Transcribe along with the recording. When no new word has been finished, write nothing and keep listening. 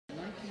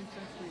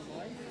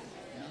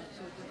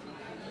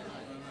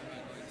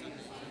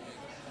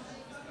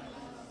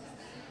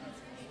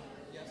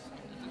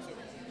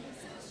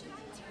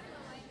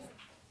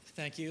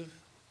Thank you.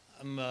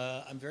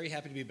 I'm very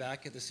happy to be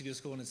back at the studio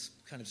school, and it's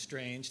kind of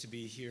strange to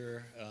be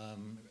here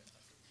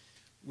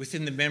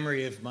within the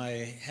memory of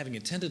my having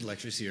attended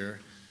lectures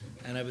here.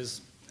 And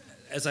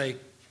as I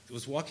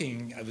was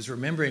walking, I was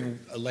remembering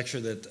a lecture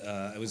that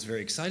I was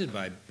very excited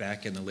by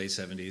back in the late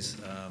 70s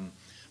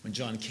when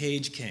John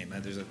Cage came.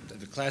 There's a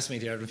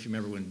classmate here, I don't know if you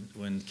remember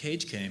when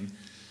Cage came.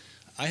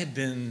 I had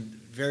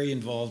been very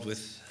involved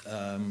with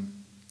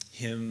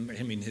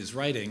his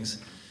writings,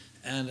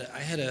 and I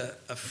had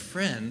a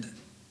friend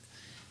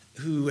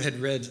who had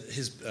read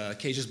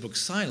Cage's book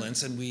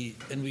Silence, and we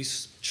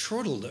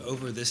chortled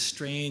over this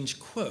strange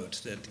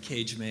quote that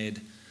Cage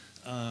made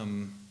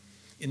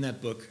in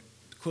that book,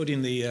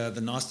 quoting the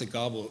Gnostic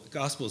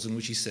Gospels, in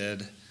which he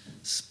said,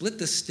 "Split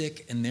the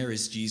stick and there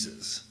is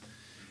Jesus."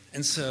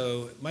 And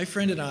so my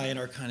friend and I, in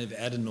our kind of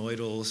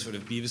adenoidal sort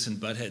of Beavis and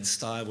Butthead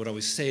style, would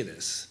always say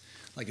this,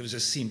 like it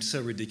just seemed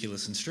so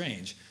ridiculous and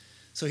strange.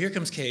 So here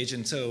comes Cage,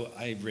 and so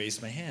I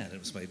raised my hand.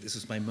 This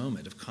was my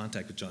moment of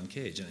contact with John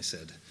Cage, and I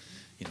said,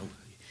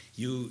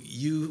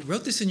 you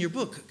wrote this in your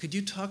book. Could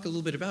you talk a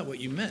little bit about what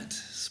you meant?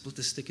 Split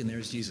the stick and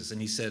there's Jesus. And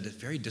he said,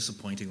 very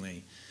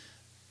disappointingly,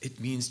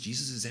 it means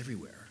Jesus is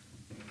everywhere.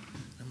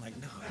 I'm like,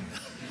 no.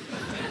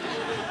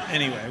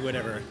 Anyway,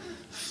 whatever.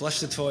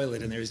 Flush the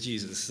toilet and there's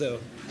Jesus. So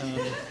I'm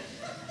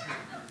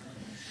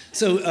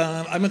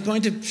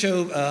going to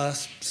show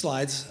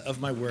slides of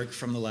my work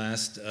from the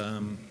last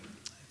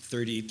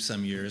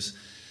 30-some years.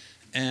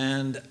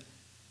 And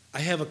I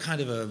have a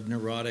kind of a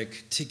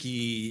neurotic,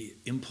 ticky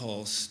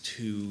impulse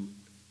to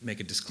make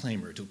a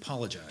disclaimer, to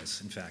apologize,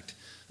 in fact,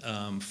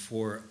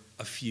 for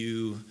a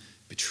few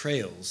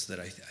betrayals that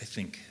I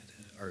think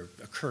are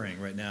occurring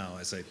right now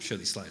as I show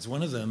these slides.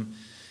 One of them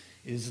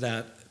is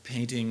that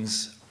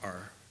paintings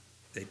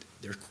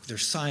they're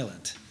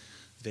silent.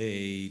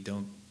 They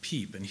don't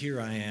peep. And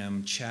here I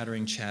am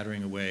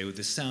chattering away with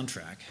this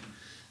soundtrack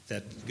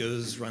that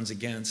runs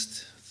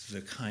against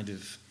the kind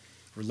of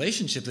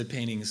relationship that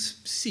paintings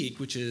seek,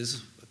 which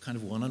is a kind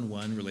of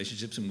one-on-one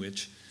relationships in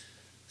which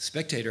the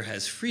spectator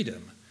has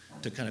freedom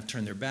to kind of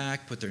turn their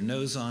back, put their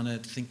nose on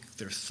it, think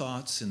their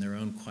thoughts in their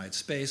own quiet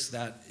space.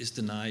 That is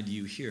denied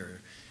you here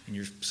in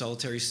your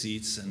solitary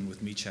seats and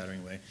with me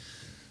chattering away.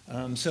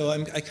 So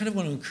I kind of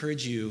want to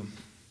encourage you.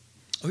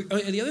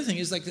 The other thing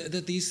is like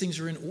that these things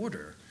are in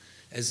order,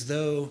 as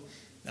though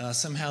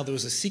somehow there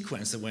was a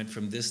sequence that went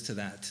from this to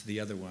that to the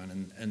other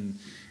one, and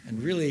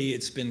really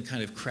it's been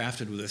kind of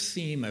crafted with a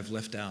theme. I've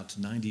left out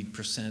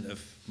 90%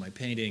 of my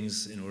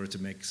paintings in order to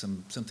make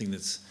something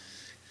that's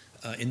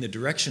in the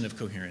direction of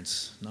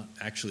coherence, not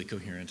actually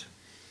coherent.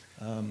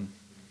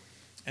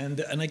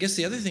 And I guess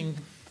the other thing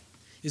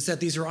is that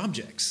these are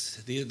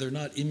objects. They're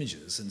not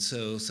images, and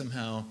so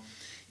somehow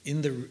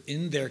in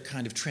their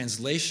kind of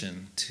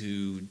translation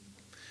to,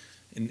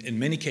 in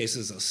many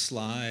cases, a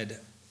slide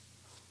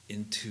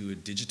into a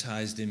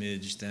digitized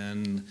image,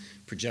 then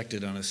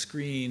projected on a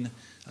screen,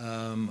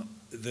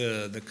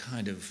 the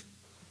kind of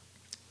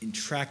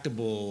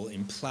intractable,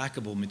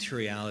 implacable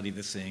materiality of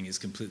the thing is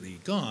completely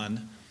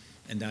gone,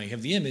 and now you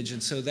have the image,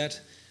 and so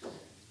that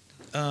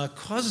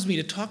causes me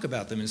to talk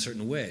about them in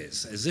certain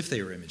ways, as if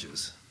they were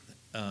images.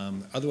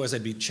 Otherwise,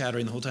 I'd be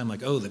chattering the whole time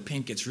like, oh, the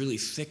paint gets really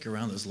thick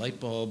around those light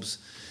bulbs.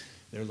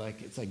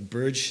 It's like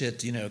bird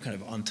shit, kind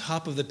of on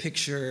top of the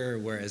picture,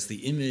 whereas the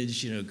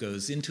image,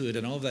 goes into it,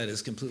 and all of that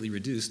is completely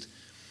reduced,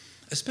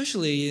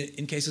 especially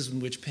in cases in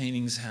which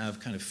paintings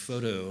have kind of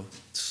photo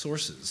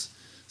sources.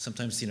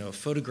 Sometimes, a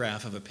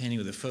photograph of a painting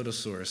with a photo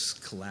source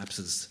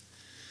collapses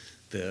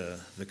the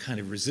kind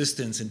of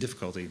resistance and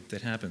difficulty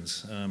that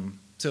happens.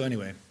 So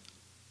anyway,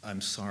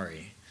 I'm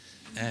sorry.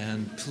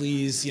 And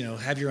please,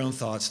 have your own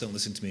thoughts, don't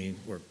listen to me,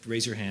 or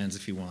raise your hands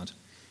if you want.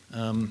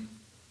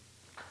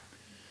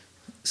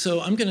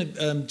 So I'm going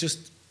to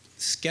just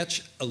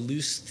sketch a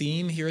loose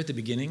theme here at the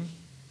beginning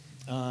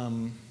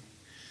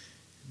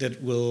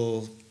that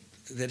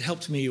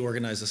helped me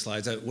organize the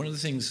slides. One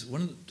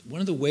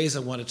of the ways I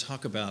want to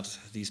talk about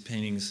these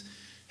paintings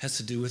has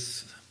to do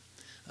with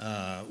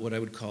what I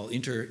would call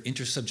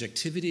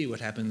intersubjectivity, what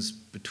happens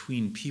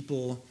between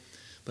people,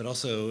 but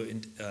also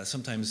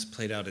sometimes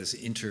played out as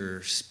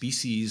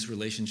interspecies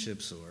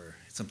relationships, or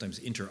sometimes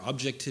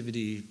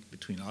interobjectivity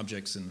between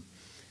objects and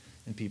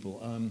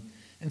people.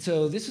 And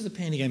so this is a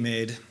painting I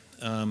made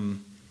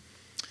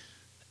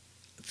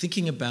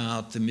thinking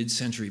about the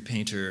mid-century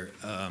painter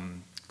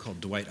called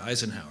Dwight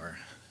Eisenhower.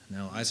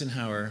 Now,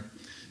 Eisenhower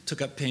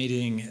took up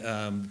painting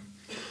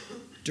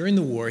during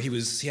the war.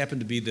 He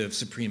happened to be the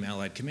supreme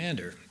Allied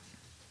commander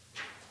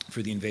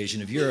for the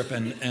invasion of Europe,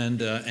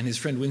 and his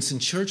friend Winston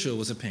Churchill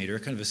was a painter,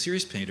 kind of a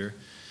serious painter,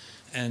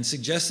 and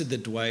suggested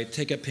that Dwight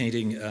take up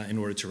painting in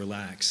order to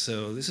relax.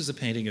 So this is a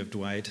painting of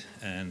Dwight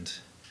and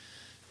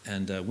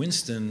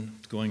Winston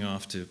going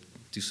off to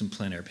do some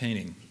plein air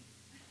painting.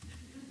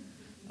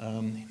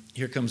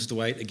 Here comes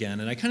Dwight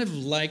again, and I kind of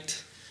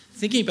liked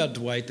thinking about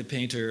Dwight the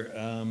painter,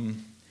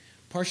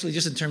 partially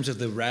just in terms of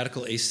the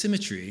radical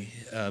asymmetry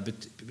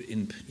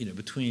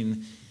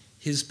between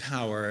his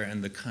power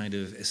and the kind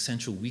of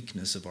essential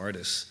weakness of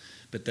artists,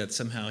 but that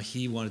somehow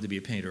he wanted to be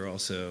a painter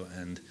also,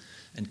 and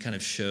kind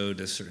of showed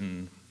a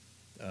certain,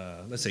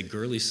 let's say,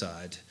 girly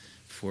side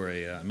for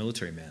a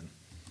military man.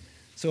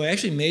 So I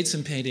actually made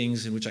some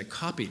paintings in which I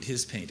copied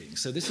his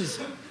paintings. So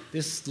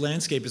this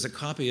landscape is a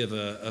copy of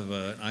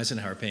an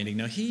Eisenhower painting.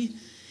 Now he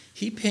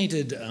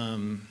painted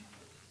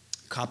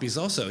copies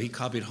also. He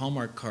copied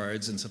Hallmark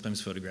cards and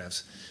sometimes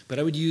photographs. But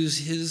I would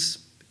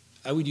use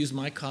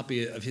my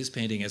copy of his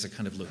painting as a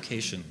kind of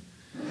location.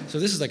 So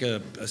this is like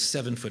a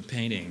 7-foot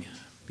painting.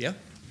 Yeah?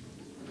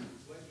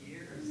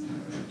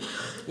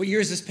 What year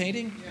is this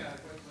painting?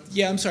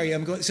 Yeah, I'm sorry.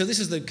 So this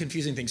is the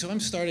confusing thing. So I'm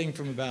starting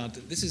from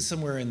this is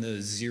somewhere in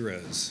the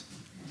zeros,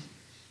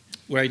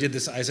 where I did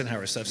this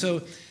Eisenhower stuff.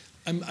 So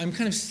I'm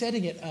kind of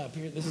setting it up.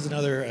 Here, this is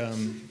another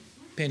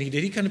painting he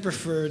did. He kind of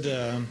preferred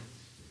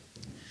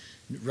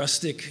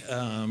rustic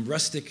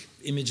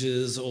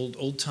images,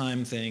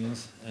 old-time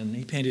things, and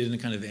he painted in a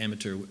kind of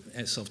amateur,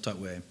 self-taught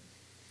way.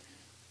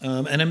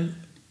 And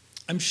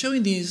I'm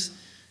showing these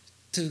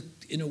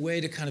in a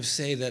way to kind of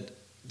say that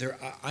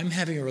I'm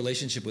having a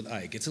relationship with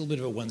Ike. It's a little bit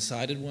of a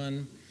one-sided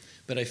one,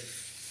 but I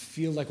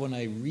feel like when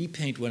I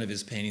repaint one of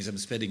his paintings, I'm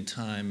spending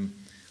time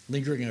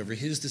lingering over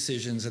his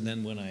decisions, and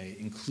then when I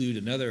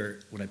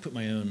when I put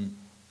my own,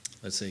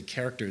 let's say,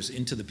 characters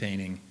into the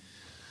painting,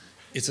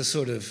 it's a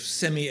sort of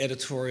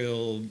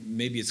semi-editorial,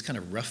 maybe it's kind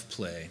of rough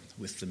play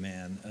with the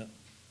man.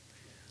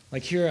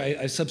 Like here,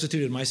 I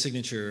substituted my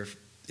signature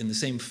in the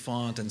same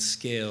font and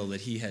scale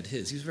that he had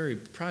his. He was very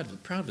proud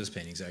of his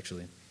paintings,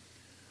 actually.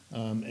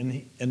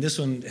 And this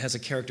one has a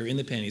character in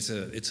the painting.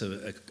 It's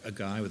a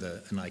guy with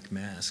an Ike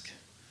mask.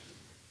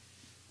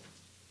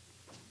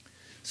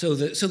 So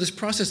this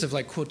process of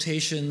like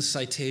quotation,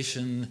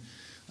 citation,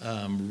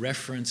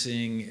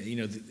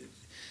 referencing,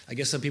 I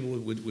guess some people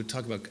would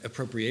talk about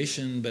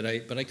appropriation, but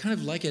I kind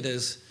of like it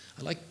as,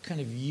 I like kind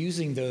of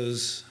using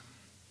those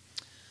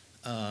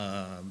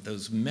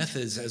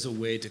methods as a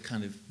way to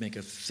kind of make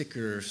a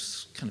thicker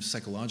kind of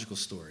psychological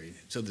story.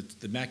 So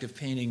the act of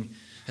painting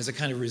has a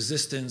kind of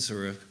resistance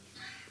or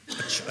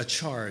a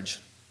charge.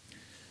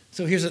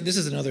 So this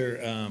is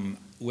another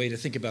way to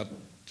think about,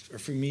 or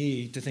for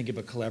me to think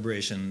about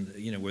collaboration,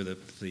 where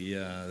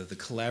the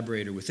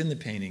collaborator within the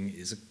painting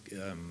is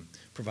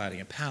providing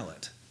a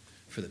palette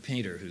for the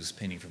painter who's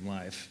painting from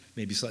life,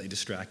 maybe slightly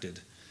distracted.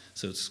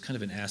 So it's kind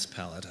of an ass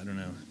palette. I don't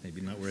know,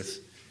 maybe not worth.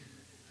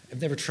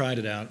 I've never tried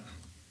it out.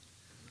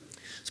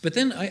 But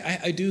then I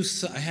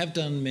have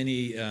done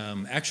many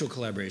actual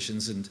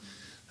collaborations, and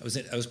I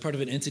was part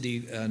of an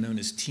entity known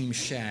as Team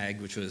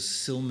Shag, which was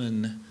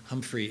Silman,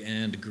 Humphrey,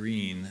 and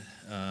Green,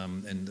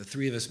 and the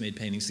three of us made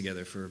paintings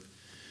together for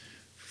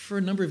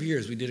a number of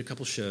years. We did a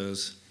couple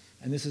shows,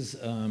 and this is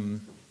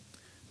an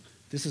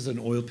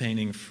oil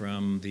painting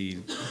from the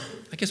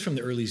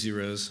early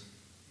zeros,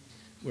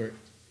 where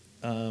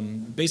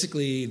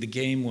basically the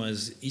game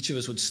was each of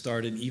us would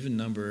start an even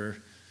number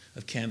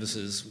of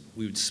canvases.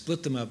 We would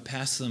split them up,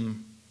 pass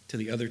them to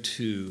the other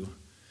two.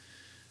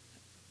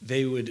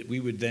 We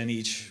would then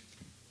each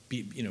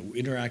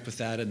interact with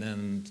that, and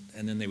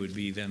then they would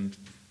be then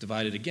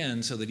divided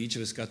again, so that each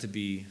of us got to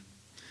be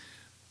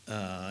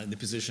in the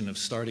position of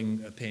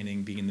starting a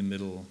painting, being in the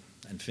middle,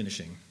 and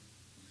finishing.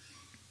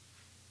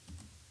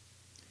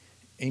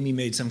 Amy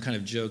made some kind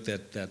of joke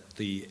that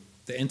the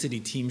entity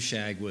Team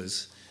Shag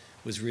was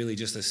really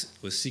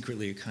was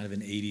secretly a kind of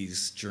an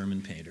 80s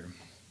German painter.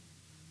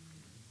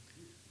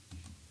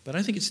 But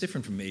I think it's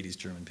different from 80s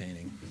German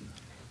painting.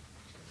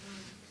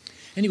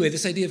 Anyway,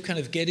 this idea of kind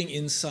of getting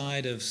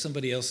inside of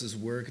somebody else's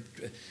work,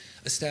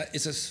 it's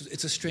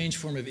a strange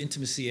form of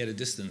intimacy at a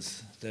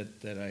distance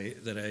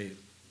that I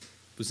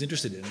was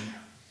interested in.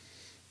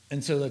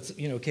 And so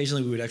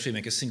occasionally we would actually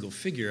make a single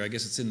figure. I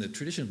guess it's in the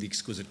tradition of the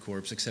exquisite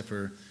corpse, except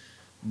for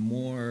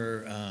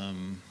more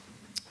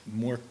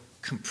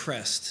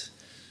compressed,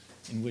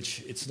 in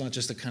which it's not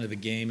just a kind of a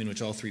game in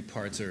which all three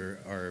parts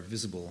are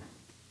visible,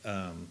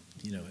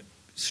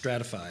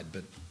 stratified,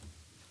 but.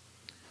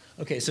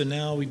 Okay, so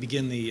now we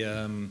begin the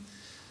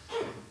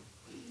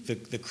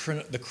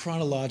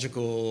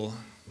chronological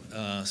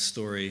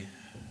story,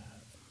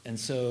 and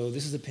so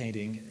this is a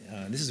painting.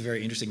 This is a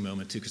very interesting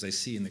moment too, because I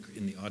see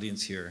in the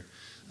audience here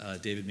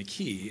David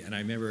McKee, and I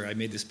remember I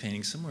made this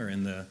painting somewhere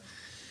in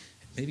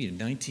maybe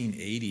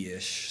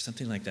 1980-ish,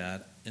 something like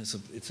that. And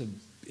it's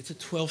a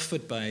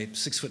 12-foot by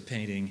 6-foot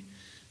painting,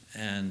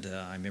 and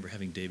I remember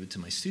having David to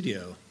my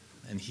studio,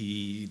 and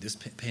this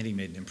painting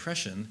made an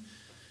impression,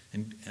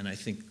 and I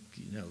think.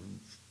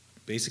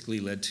 Basically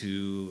led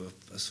to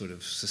a sort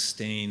of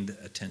sustained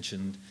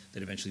attention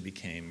that eventually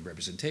became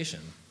representation.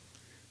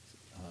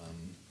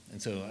 And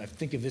so I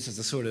think of this as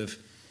a sort of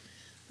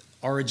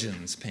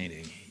origins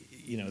painting.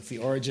 It's the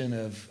origin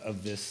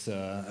of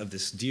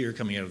this deer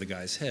coming out of the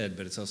guy's head,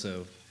 but it's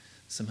also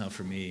somehow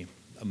for me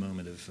a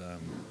moment of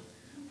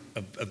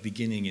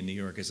beginning in New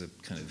York as a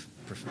kind of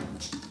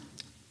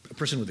a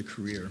person with a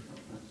career.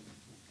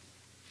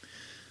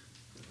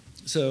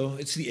 So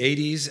it's the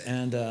 80s,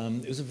 and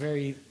it was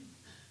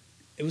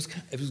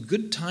a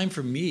good time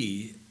for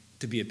me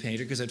to be a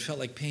painter, because I felt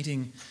like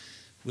painting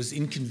was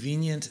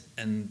inconvenient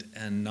and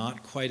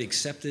not quite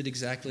accepted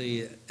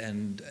exactly,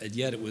 and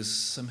yet it was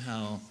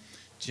somehow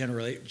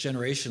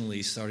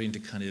generationally starting to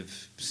kind of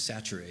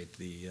saturate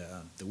the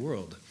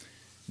world.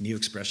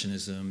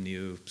 Neo-expressionism,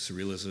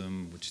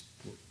 neo-surrealism, which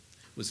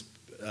was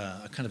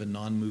a kind of a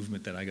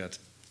non-movement that I got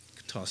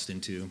tossed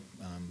into,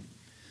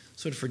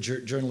 sort of for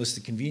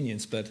journalistic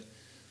convenience, but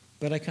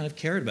I kind of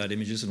cared about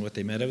images and what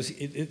they meant.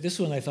 This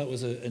one I thought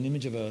was an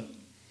image of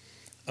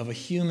a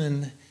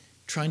human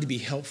trying to be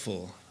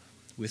helpful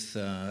with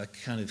a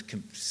kind of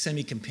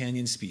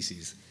semi-companion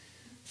species,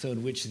 so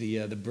in which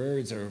the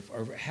birds are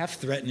half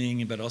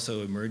threatening but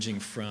also emerging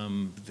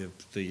from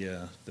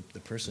the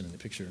person in the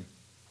picture.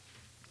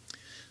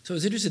 So I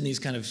was interested in these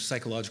kind of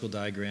psychological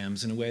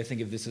diagrams. In a way, I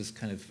think of this as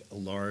kind of a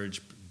large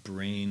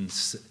brain,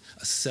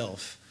 a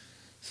self,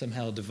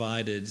 somehow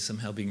divided,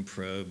 somehow being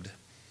probed,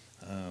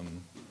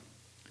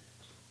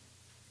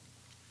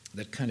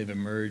 that kind of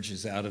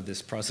emerges out of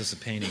this process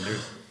of painting.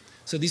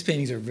 So these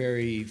paintings are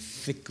very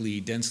thickly,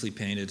 densely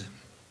painted.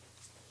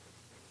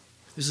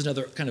 This is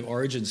another kind of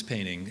origins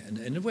painting, and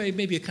in a way,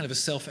 maybe a kind of a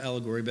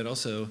self-allegory, but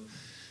also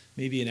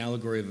maybe an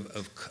allegory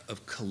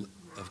of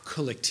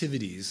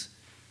collectivities,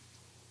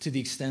 to the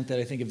extent that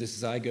I think of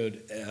this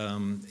zygote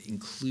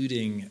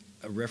including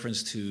a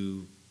reference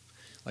to,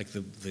 like,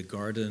 the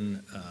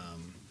garden,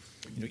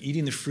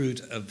 eating the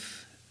fruit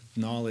of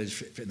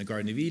knowledge in the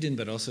Garden of Eden,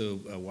 but also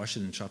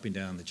Washington chopping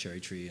down the cherry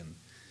tree and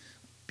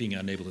being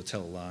unable to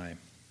tell a lie.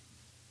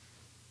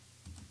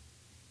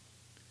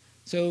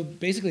 So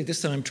basically,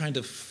 this time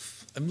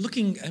I'm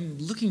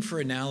looking for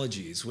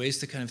analogies, ways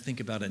to kind of think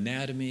about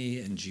anatomy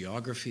and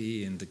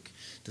geography, and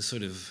to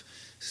sort of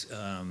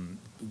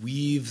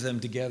weave them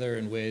together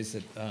in ways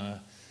that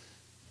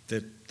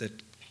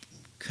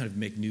kind of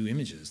make new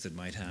images that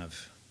might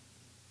have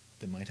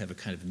a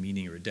kind of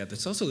meaning or a depth.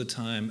 It's also the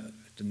time,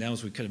 now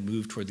as we kind of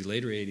move toward the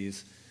later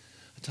 80s,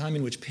 a time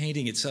in which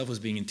painting itself was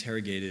being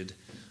interrogated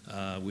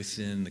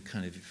within the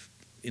kind of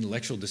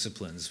intellectual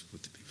disciplines,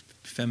 with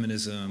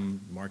feminism,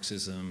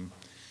 Marxism,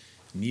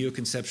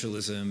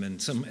 neo-conceptualism,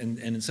 and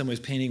in some ways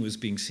painting was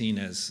being seen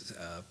as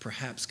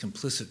perhaps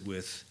complicit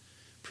with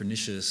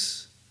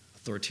pernicious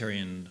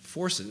authoritarian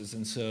forces.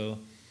 And so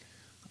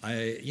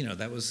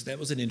that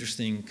was an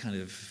interesting kind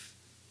of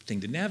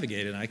thing to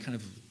navigate, and I kind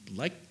of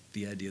liked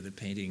the idea that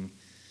painting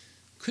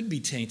could be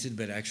tainted,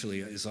 but actually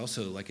is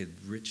also like a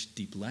rich,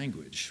 deep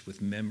language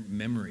with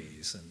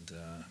memories,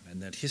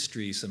 and that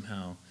history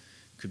somehow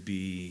could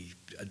be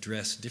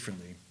addressed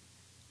differently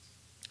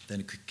than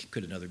it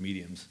could in other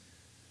mediums.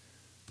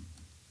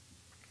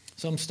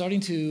 So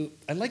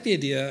I like the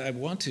idea, I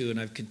want to, and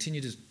I've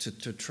continued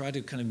to try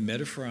to kind of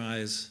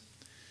metaphorize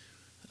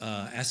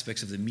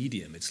aspects of the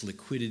medium, its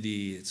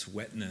liquidity, its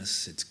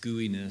wetness, its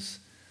gooiness,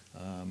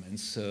 and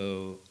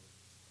so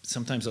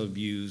sometimes I'll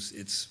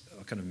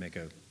kind of make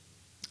a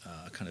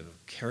kind of a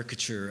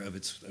caricature of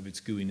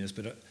its gooiness,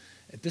 but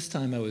at this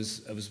time I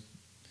was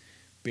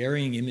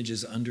burying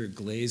images under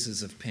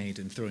glazes of paint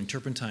and throwing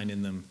turpentine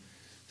in them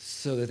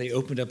so that they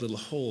opened up little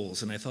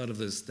holes, and I thought of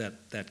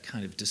that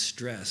kind of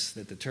distress,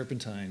 that the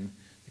turpentine,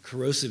 the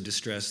corrosive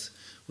distress,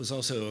 was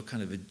also a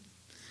kind of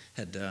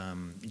had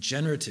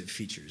generative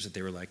features, that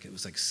it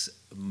was like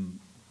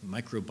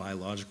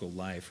microbiological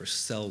life or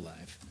cell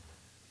life,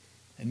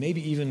 and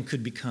maybe even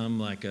could become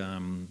like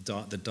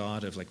the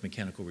dot of like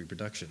mechanical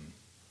reproduction.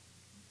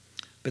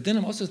 But then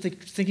I'm also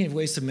thinking of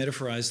ways to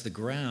metaphorize the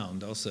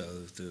ground,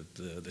 also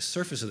the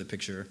surface of the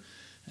picture.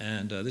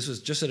 And this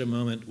was just at a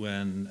moment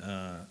when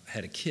I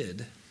had a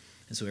kid,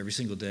 and so every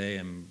single day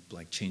I'm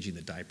like changing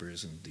the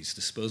diapers, and these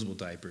disposable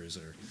diapers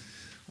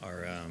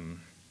are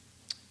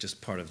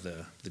just part of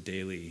the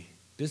daily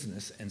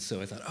business. And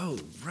so I thought, oh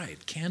right,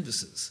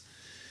 canvases.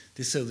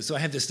 So I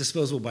have this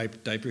disposable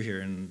diaper here,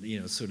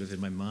 and sort of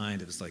in my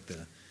mind it was like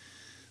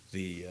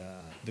the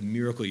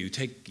miracle. You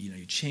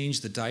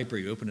change the diaper,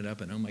 you open it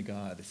up, and oh my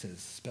God,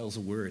 spells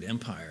a word,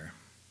 empire.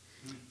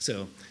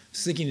 So I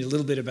was thinking a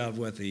little bit about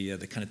what the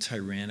kind of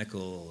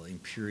tyrannical,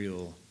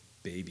 imperial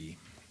baby,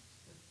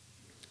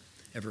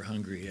 ever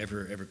hungry,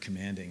 ever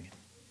commanding.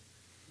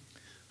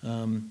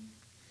 Also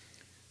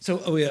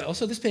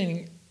this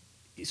painting,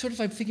 sort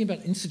of I'm thinking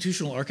about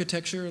institutional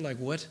architecture, like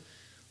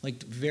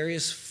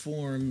various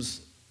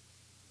forms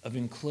of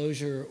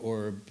enclosure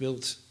or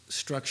built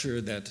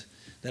structure that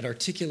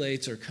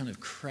articulates or kind of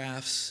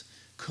crafts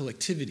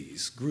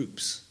collectivities,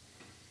 groups.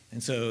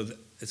 And so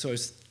I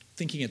was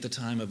thinking at the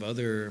time of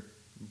other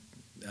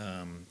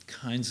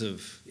kinds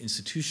of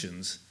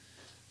institutions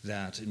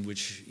in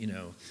which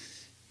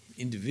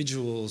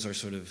individuals are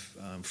sort of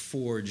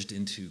forged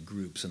into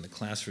groups, and the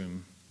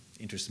classroom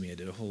interested me. I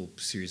did a whole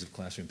series of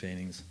classroom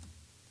paintings.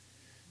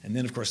 And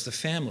then, of course, the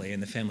family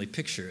and the family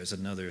picture is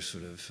another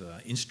sort of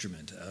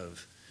instrument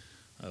of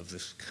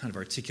this kind of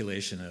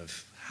articulation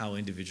of how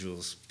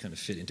individuals kind of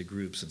fit into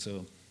groups. And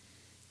so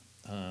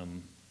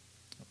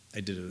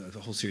I did a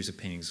whole series of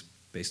paintings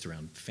based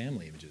around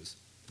family images,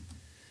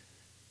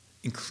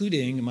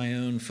 including my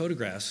own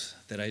photographs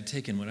that I had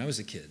taken when I was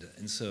a kid.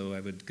 And so I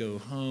would go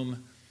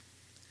home,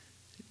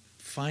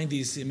 find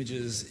these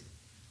images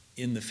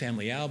in the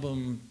family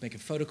album, make a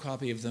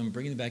photocopy of them,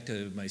 bring them back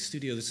to my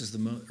studio. This is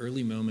the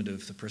early moment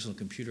of the personal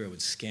computer. I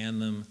would scan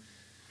them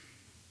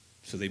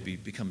so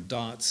they'd become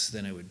dots.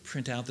 Then I would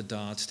print out the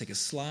dots, take a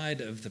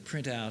slide of the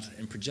printout,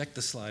 and project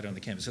the slide on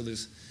the canvas. So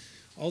there's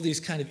all these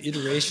kind of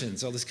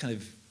iterations, all this kind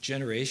of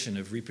generation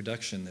of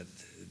reproduction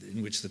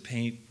in which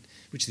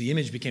the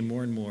image became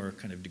more and more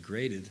kind of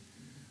degraded,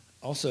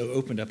 also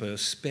opened up a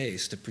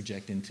space to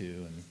project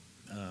into and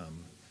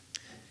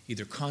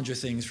either conjure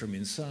things from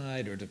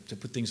inside or to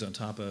put things on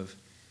top of.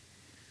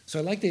 So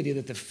I like the idea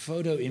that the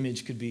photo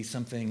image could be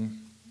something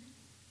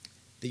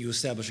that you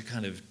establish a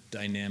kind of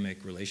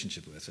dynamic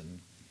relationship with, and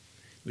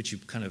which you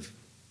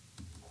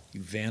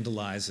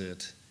vandalize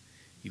it,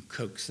 you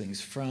coax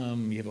things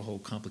from, you have a whole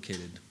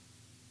complicated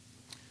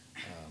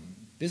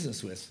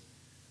business with.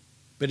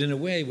 But in a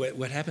way,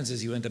 what happens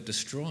is you end up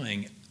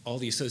destroying all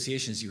the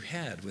associations you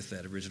had with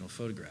that original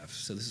photograph.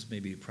 So this is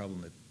maybe a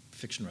problem that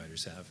fiction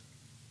writers have.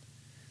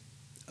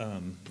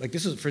 Like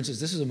this is, for instance,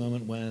 this is a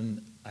moment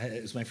when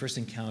it was my first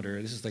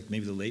encounter, this is like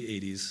maybe the late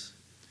 80s,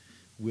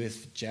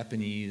 with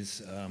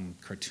Japanese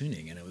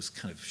cartooning, and I was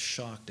kind of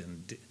shocked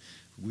and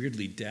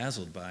weirdly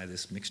dazzled by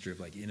this mixture of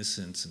like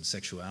innocence and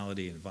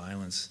sexuality and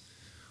violence,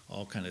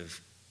 all kind of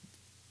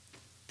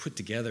put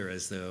together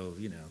as though,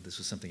 you know, this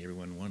was something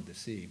everyone wanted to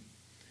see.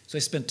 So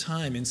I spent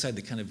time inside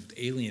the kind of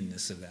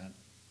alienness of that,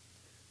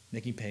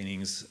 making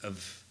paintings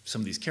of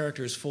some of these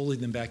characters,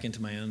 folding them back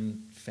into my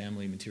own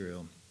family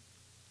material.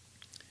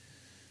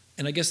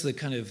 And I guess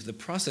the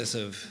process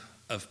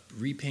of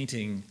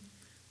repainting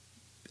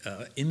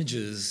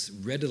images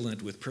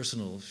redolent with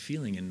personal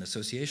feeling and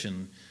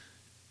association,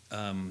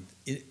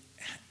 it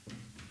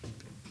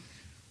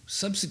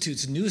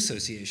substitutes new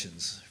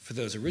associations for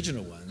those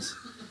original ones.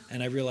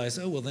 And I realized,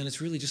 oh, well, then it's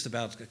really just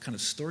about a kind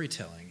of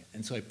storytelling.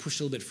 And so I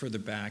pushed a little bit further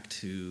back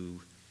to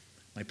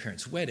my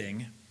parents'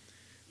 wedding,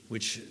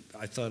 which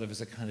I thought of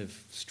as a kind of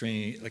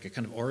strange, like a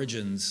kind of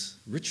origins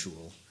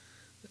ritual,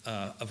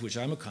 of which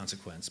I'm a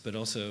consequence, but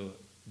also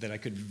that I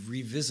could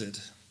revisit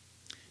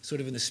sort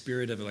of in the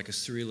spirit of like a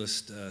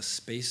surrealist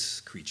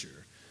space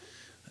creature,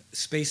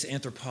 space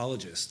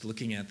anthropologist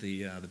looking at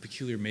the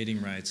peculiar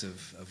mating rights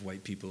of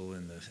white people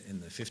in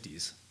the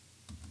 50s.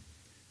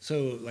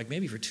 So like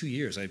maybe for 2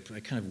 years, I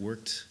kind of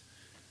worked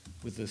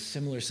with a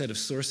similar set of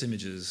source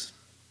images,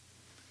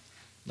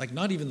 like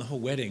not even the whole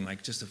wedding,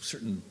 like just a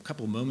certain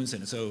couple moments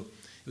in it. So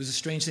it was a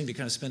strange thing to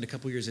kind of spend a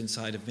couple years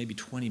inside of maybe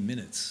 20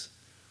 minutes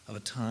of a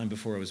time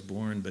before I was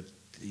born, but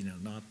you know,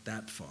 not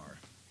that far.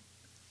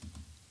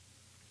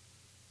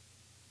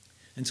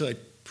 And so I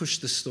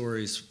pushed the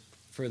stories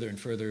further and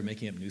further,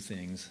 making up new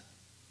things.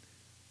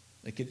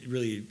 Like it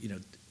really, you know,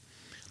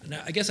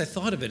 now I guess I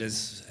thought of it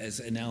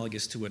as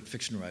analogous to what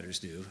fiction writers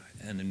do,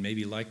 and then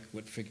maybe like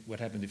what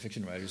happened to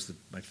fiction writers, that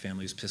my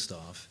family was pissed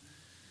off.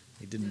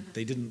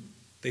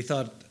 They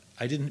thought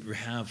I didn't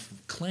have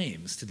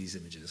claims to these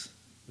images,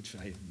 which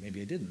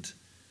maybe I didn't.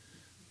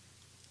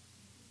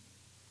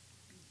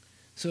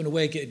 So in a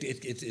way,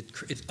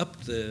 it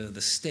upped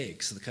the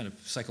stakes, the kind of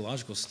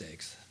psychological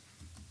stakes.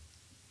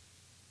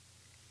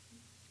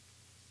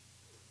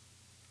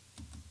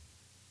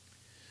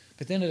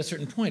 But then at a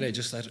certain point, I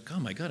just thought, oh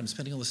my God, I'm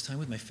spending all this time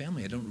with my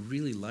family. I don't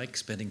really like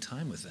spending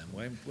time with them.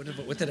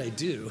 What did I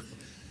do?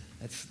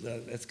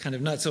 That's kind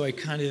of nuts. So I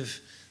kind of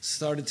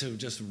started to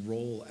just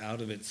roll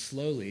out of it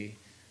slowly,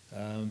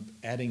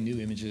 adding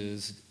new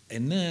images.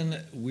 And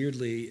then,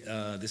 weirdly,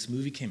 this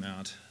movie came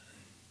out,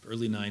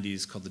 early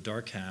 90s, called The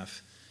Dark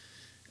Half.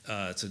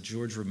 It's a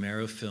George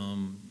Romero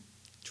film.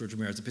 George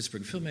Romero is a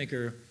Pittsburgh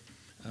filmmaker.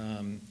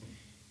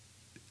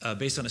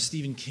 Based on a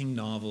Stephen King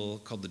novel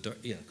called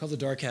The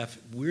Dark Half,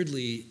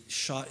 weirdly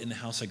shot in the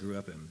house I grew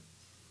up in.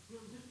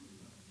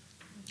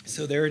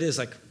 So there it is,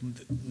 like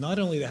not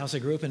only the house I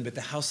grew up in, but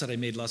the house that I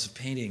made lots of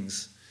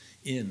paintings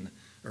in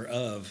or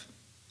of.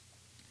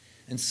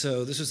 And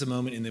so this was a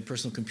moment in the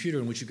personal computer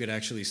in which you could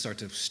actually start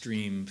to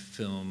stream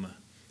film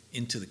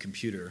into the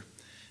computer.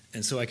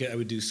 And so I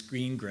would do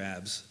screen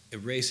grabs,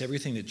 erase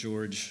everything that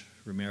George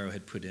Romero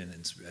had put in,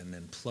 and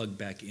then plug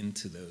back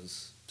into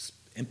those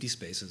empty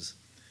spaces.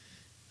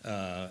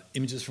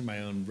 Images from my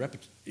own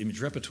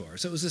image repertoire.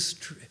 So it was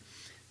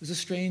a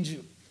strange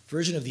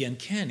version of the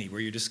uncanny,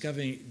 where you're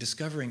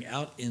discovering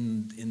out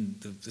in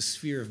the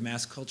sphere of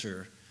mass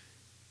culture,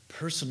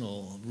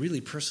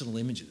 really personal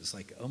images.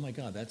 Like, oh my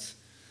God, that's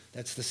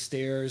the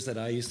stairs that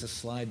I used to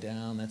slide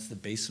down. That's the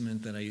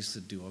basement that I used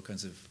to do all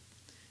kinds of,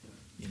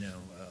 you know,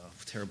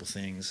 terrible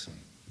things.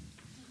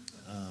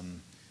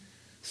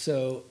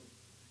 So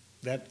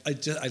that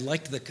I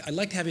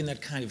liked having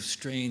that kind of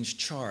strange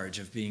charge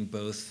of being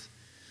both.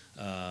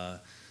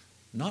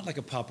 Not like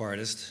a pop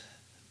artist,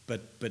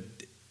 but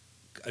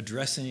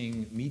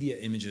addressing media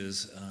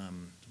images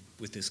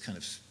with this kind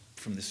of,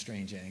 from this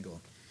strange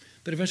angle.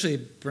 But eventually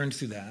it burned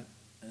through that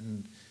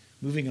and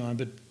moving on,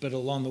 but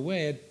along the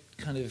way it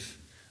kind of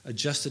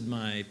adjusted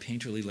my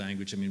painterly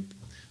language. I mean,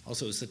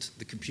 also is that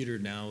the computer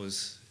now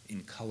is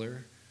in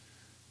color,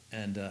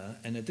 and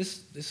at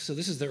so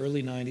this is the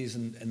early 90s,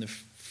 and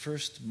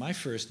my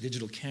first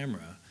digital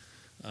camera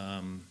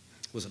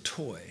was a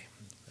toy.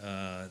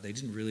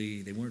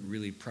 They weren't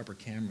really proper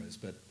cameras,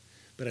 but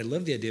I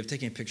loved the idea of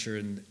taking a picture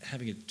and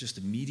having it just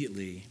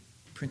immediately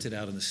printed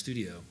out in the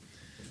studio.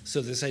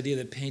 So this idea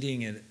that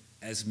painting it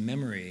as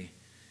memory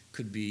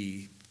could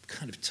be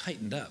kind of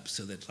tightened up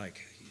so that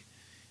like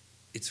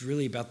it's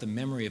really about the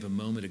memory of a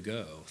moment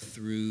ago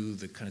through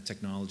the kind of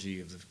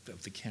technology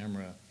of the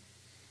camera,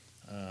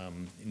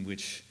 in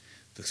which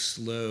the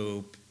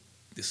slowness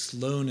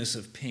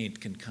of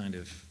paint can kind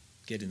of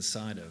get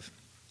inside of.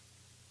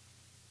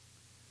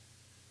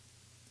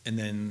 And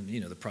then,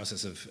 you know, the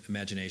process of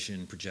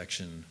imagination,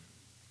 projection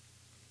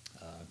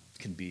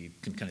can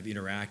kind of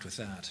interact with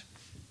that.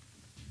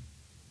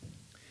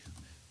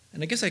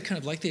 And I guess I kind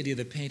of like the idea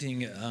that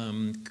painting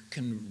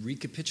can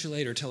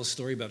recapitulate or tell a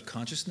story about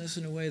consciousness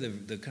in a way,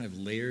 the kind of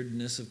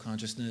layeredness of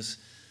consciousness,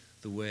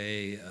 the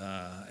way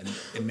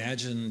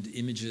imagined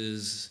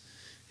images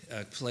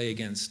play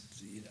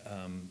against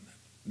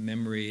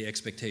memory,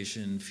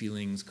 expectation,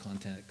 feelings,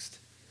 context,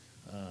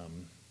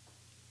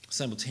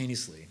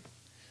 simultaneously.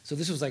 So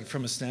this was like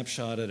from a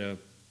snapshot at a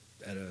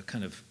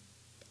kind of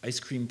ice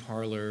cream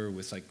parlor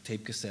with like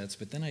tape cassettes,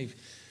 but then I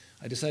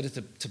decided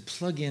to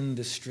plug in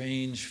this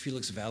strange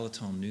Felix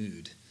Vallotton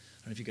nude.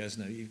 I don't know if you guys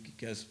know, you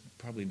guys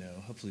probably know,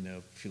 hopefully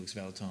know Felix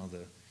Vallotton,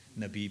 the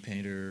Nabi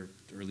painter,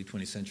 early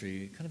 20th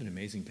century, kind of an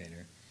amazing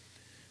painter.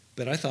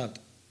 But I thought,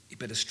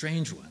 but a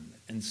strange one.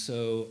 And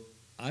so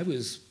I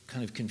was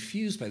kind of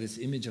confused by this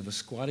image of a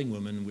squatting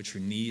woman in which her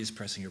knee is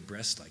pressing her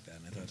breast like that.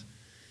 And I thought,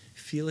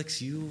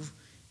 Felix, you've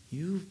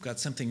got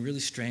something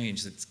really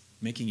strange that's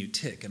making you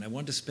tick. And I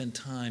wanted to spend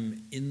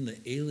time in the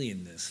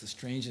alienness, the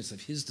strangeness of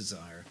his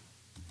desire.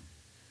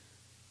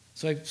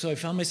 So I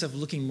found myself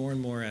looking more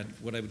and more at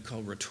what I would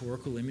call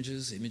rhetorical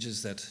images,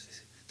 images that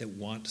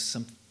want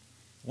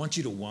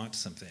you to want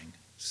something.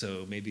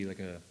 So maybe like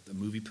a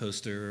movie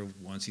poster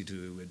wants you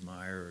to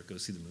admire or go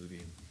see the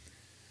movie.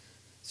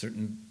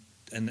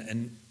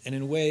 And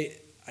in a way,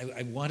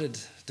 I wanted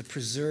to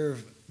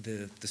preserve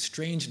the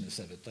strangeness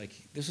of it. Like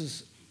this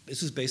was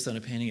based on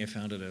a painting I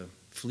found at a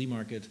flea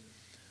market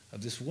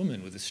of this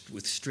woman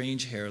with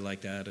strange hair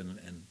like that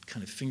and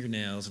kind of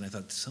fingernails. And I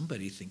thought,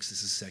 somebody thinks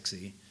this is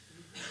sexy.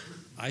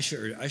 I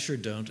sure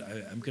don't.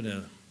 I'm going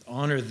to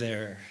honor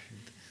the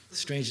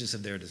strangeness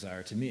of their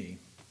desire to me.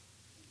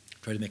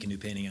 Try to make a new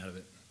painting out of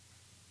it.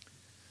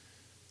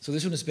 So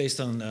this one is based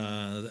on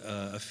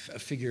a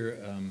figure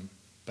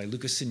by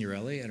Luca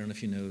Signorelli. I don't know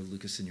if you know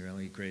Luca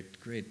Signorelli,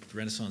 great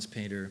Renaissance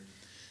painter,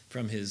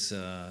 from his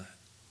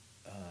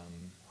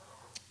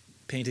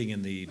painting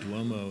in the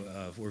Duomo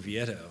of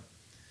Orvieto,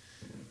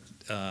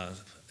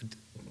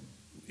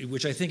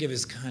 which I think of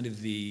as kind of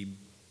the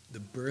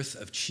birth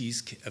of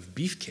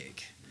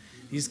beefcake.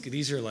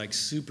 These are like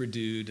super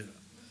dude,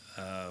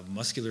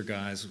 muscular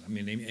guys. I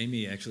mean,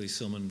 Amy actually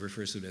Silman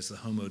refers to it as the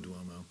Homo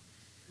Duomo.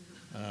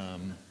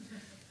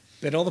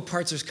 But all the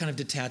parts are kind of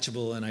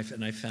detachable, and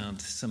I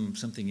found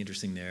something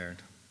interesting there.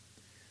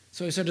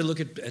 So I started to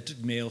look at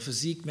male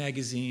physique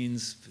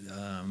magazines,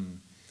 kind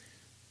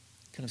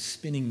of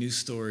spinning news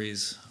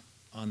stories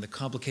on the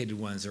complicated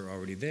ones that are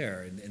already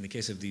there. In the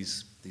case of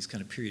these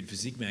kind of period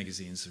physique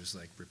magazines, there's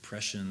like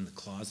Repression, The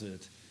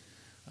Closet,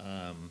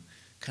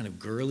 kind of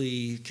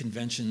girly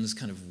conventions,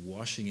 kind of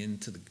washing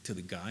into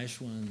the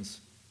guyish ones.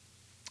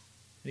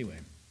 Anyway,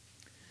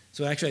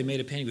 so actually I made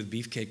a painting with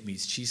beefcake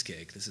meets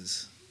cheesecake. This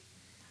is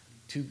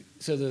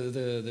so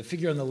the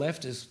figure on the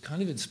left is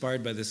kind of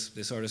inspired by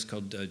this artist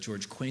called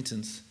George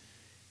Quaintance,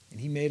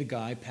 and he made a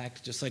guy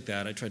packed just like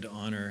that. I tried to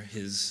honor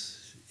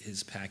his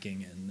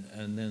packing,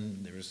 and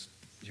then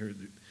here's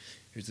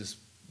this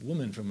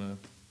woman from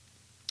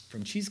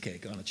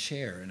Cheesecake on a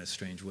chair in a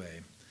strange way.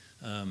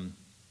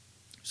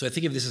 So I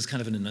think of this as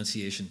kind of an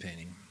Annunciation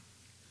painting.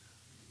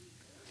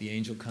 The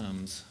angel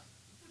comes,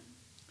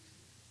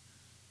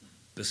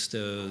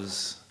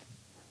 bestows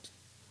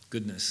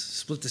goodness,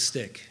 split the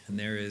stick, and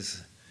there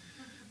is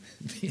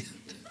the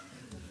end.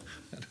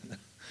 I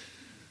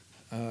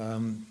don't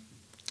know.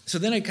 So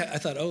then I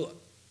thought, oh,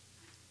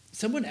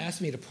 someone asked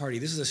me at a party,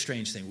 this is a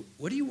strange thing,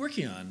 what are you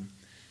working on?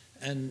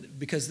 And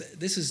because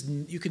this is,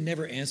 you can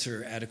never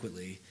answer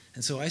adequately.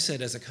 And so I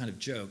said as a kind of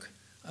joke,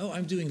 oh,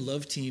 I'm doing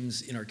love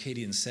teams in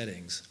Arcadian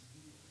settings.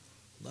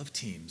 Love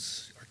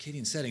teams,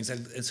 Arcadian settings.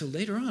 And so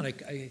later on,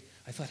 I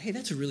thought, hey,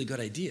 that's a really good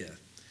idea.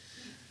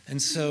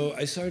 And so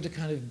I started to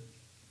kind of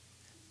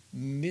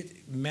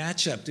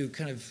match up, do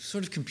kind of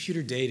sort of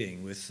computer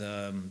dating with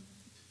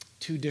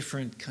two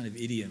different kind of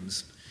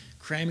idioms,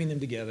 cramming them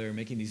together,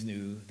 making these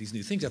new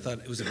things. I thought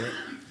it was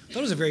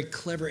a very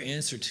clever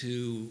answer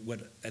to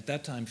what at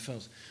that time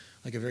felt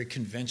like a very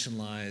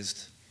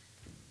conventionalized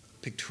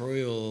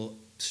pictorial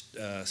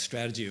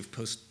strategy of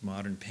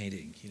postmodern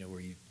painting, where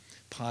you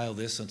pile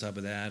this on top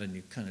of that and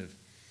you kind of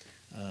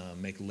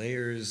make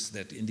layers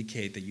that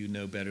indicate that you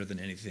know better than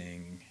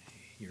anything,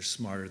 you're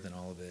smarter than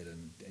all of it,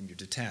 and you're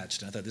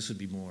detached. And I thought this would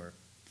be more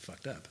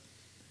fucked up.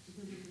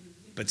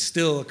 But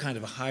still a kind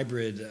of a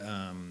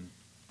hybridizing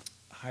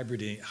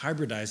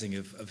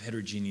of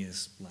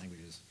heterogeneous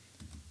languages.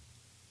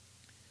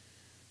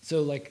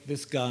 So like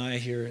this guy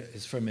here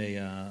is from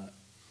a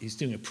he's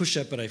doing a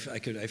push-up, but I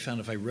found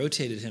if I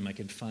rotated him, I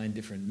could find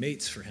different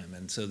mates for him.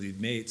 And so the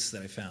mates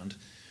that I found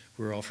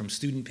were all from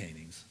student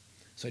paintings.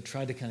 So I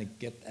tried to kind of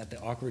get at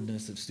the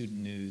awkwardness of student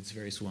nudes,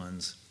 various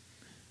ones.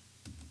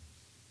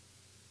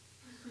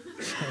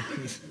 So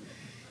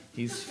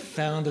he's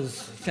found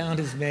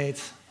his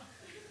mates.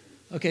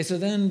 Okay, so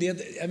then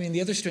the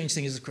other strange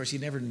thing is, of course, you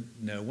never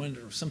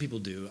know. Some people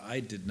do. I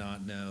did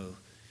not know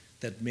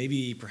that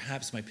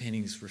perhaps my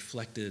paintings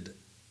reflected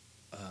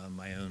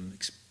my own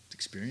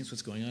experience,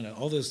 what's going on.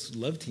 All those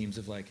love teams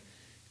of like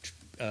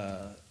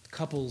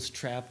couples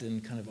trapped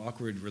in kind of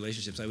awkward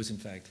relationships. I was, in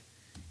fact,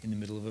 in the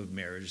middle of a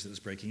marriage that was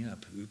breaking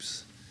up.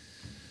 Oops.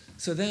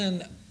 So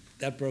then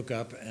that broke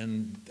up,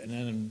 and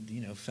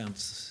then found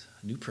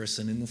a new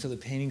person, and so the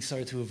paintings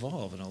started to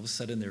evolve, and all of a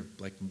sudden they're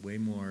like way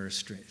more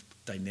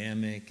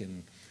dynamic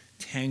and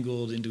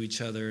tangled into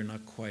each other,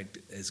 not quite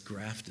as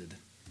grafted.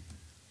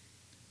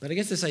 But I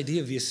guess this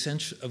idea of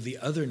the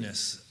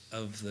otherness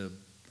of the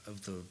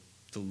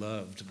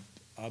loved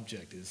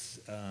object is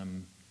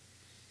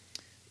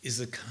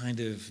a kind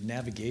of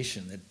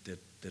navigation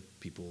that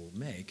people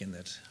make, and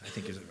that I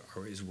think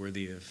is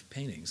worthy of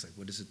paintings. Like,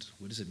 what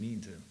does it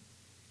mean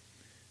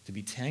to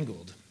be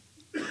tangled?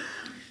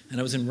 And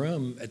I was in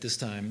Rome at this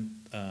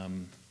time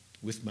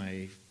with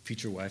my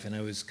future wife, and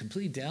I was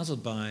completely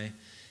dazzled by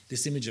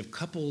this image of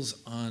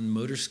couples on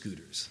motor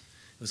scooters.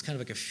 It was kind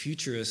of like a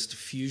futurist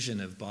fusion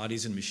of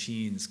bodies and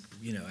machines,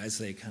 as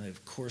they kind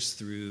of course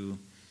through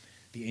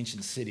the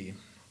ancient city.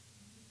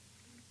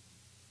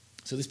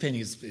 So this painting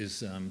is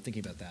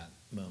thinking about that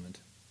moment.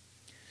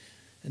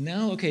 And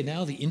now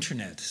the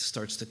internet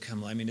starts to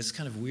come. I mean, it's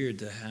kind of weird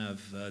to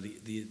have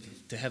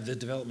the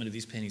development of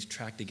these paintings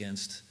tracked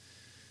against,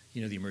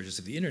 the emergence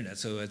of the internet.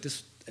 So at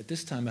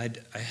this time, I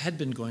had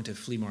been going to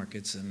flea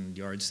markets and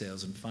yard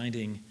sales and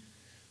finding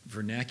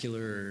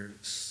vernacular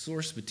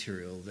source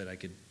material that I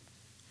could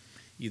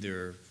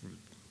either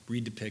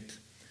redepict,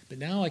 but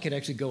now I could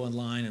actually go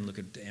online and look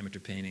at amateur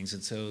paintings.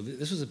 And so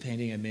this was a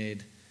painting I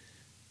made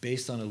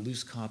based on a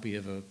loose copy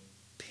of a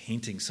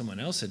painting someone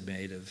else had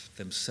made of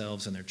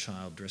themselves and their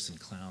child dressed in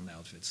clown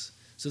outfits.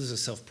 So this is a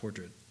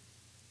self-portrait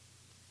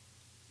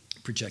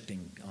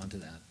projecting onto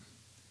that.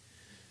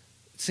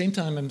 At the same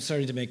time, I'm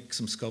starting to make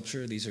some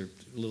sculpture. These are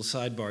a little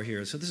sidebar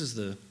here. So this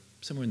is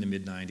somewhere in the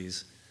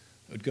mid-90s.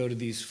 I would go to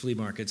these flea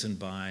markets and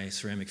buy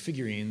ceramic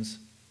figurines,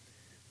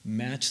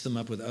 match them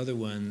up with other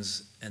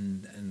ones,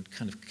 and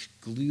kind of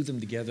glue them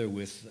together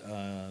with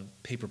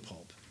paper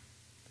pulp.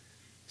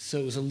 So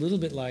it was a little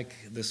bit like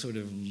the sort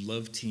of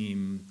love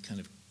team kind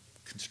of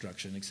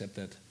construction, except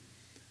that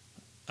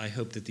I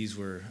hoped that these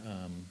were,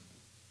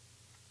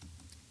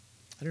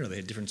 they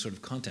had different sort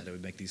of content. I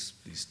would make these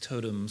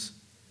totems.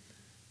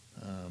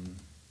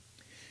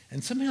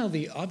 And somehow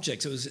the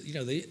objects,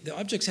 the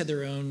objects had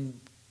their own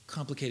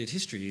complicated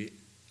history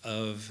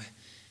of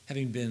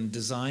having been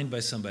designed by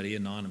somebody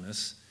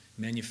anonymous,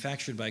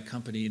 manufactured by a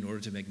company in order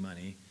to make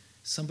money,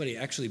 somebody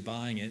actually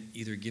buying it,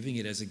 either giving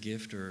it as a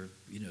gift or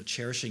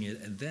cherishing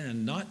it, and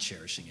then not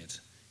cherishing it.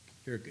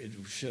 Here it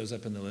shows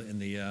up in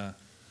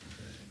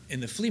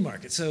the flea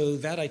market. So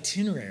that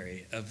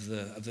itinerary of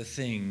the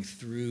thing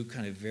through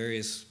kind of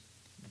various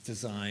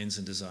designs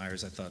and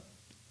desires, I thought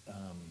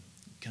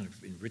kind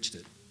of enriched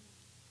it.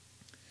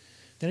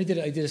 Then I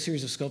did a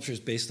series of sculptures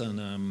based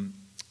on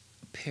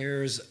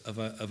pairs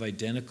of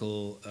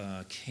identical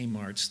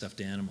Kmart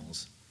stuffed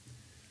animals.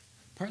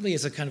 Partly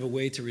as a kind of a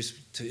way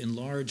to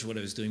enlarge what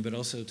I was doing, but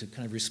also to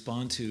kind of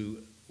respond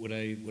to what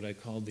I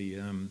call the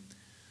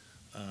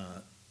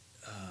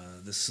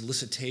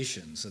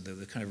solicitations,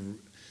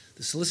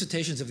 the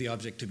solicitations of the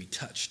object to be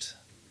touched.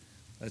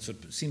 That's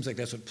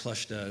what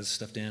plush does.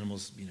 Stuffed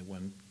animals,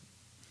 one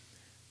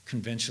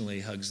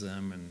conventionally hugs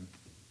them and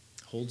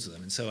holds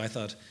them, and so I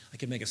thought I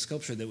could make a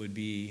sculpture that would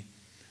be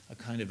a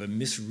kind of a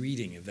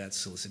misreading of that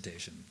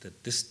solicitation.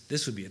 That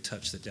this would be a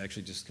touch that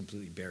actually just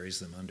completely buries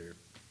them under.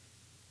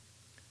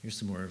 Here's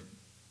some more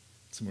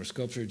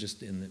sculpture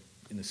just in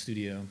the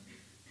studio.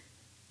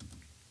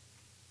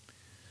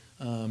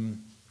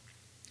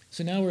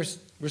 So now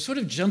we're sort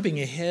of jumping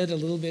ahead a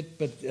little bit,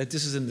 but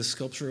this is in the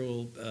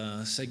sculptural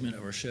segment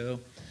of our show.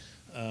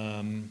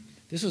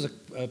 This was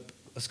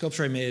a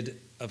sculpture I made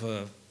of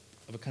a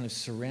kind of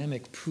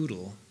ceramic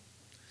poodle,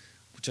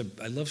 which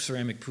I love.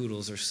 Ceramic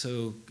poodles are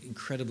so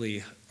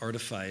incredibly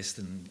artificed,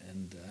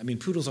 and I mean,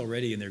 poodles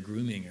already in their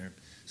grooming are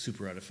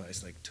super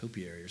artificed, like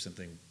topiary or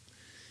something.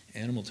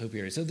 Animal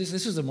topiary. So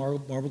this is a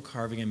marble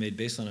carving I made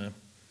based on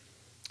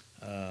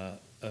a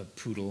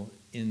poodle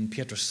in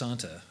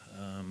Pietrasanta.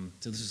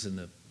 So this is in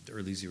the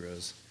early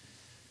zeros.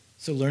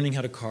 So learning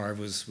how to carve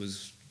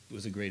was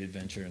a great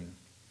adventure, and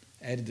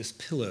added this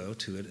pillow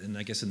to it. And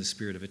I guess in the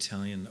spirit of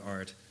Italian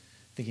art,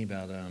 thinking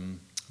about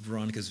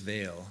Veronica's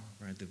veil,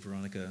 right? The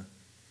Veronica.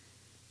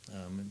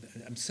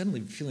 I'm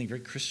suddenly feeling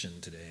very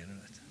Christian today. I don't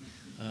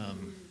know.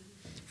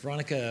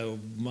 Veronica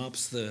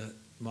mops the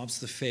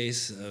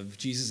face of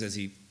Jesus as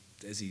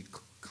he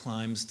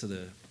climbs to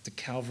the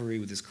Calvary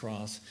with his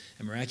cross,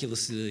 and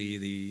miraculously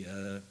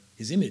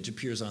his image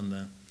appears on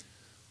the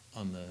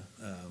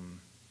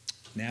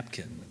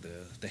napkin,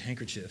 the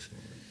handkerchief,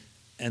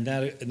 and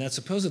that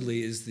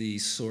supposedly is the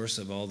source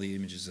of all the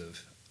images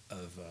of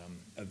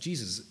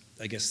Jesus.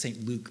 I guess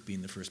St. Luke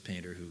being the first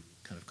painter who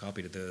kind of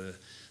copied it. The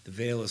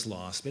veil is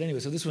lost, but anyway,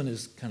 so this one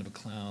is kind of a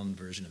clown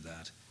version of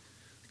that.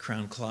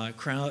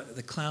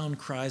 The clown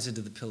cries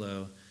into the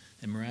pillow,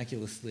 and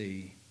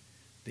miraculously,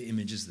 the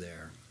image is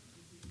there,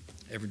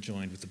 ever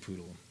joined with the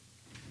poodle.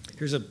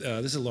 Here's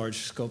this is a large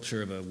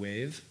sculpture of a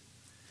wave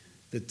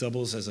that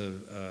doubles as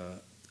a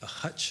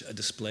hutch, a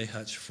display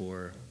hutch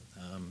for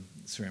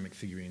ceramic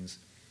figurines.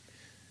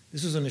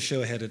 This was on a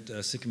show I had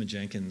at Sycamore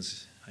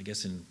Jenkins, I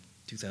guess in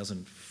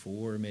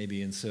 2004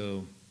 maybe, and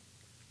so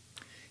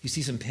you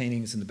see some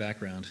paintings in the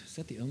background. Is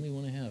that the only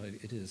one I have?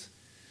 It is.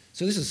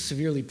 So this is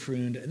severely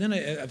pruned, and then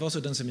I've also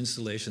done some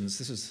installations.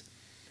 This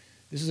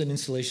is an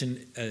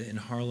installation in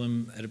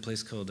Harlem at a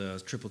place called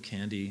Triple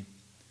Candy,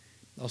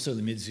 also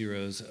the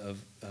mid-zeros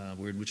of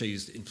which I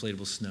used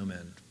inflatable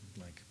snowmen,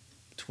 like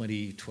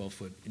 20,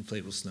 12-foot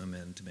inflatable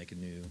snowmen to make a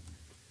new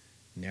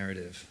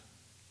narrative,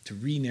 to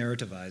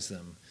re-narrativize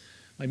them.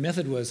 My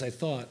method was, I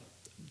thought,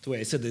 the way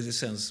I said this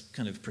sounds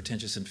kind of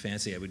pretentious and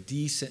fancy, I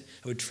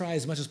would try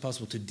as much as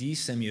possible to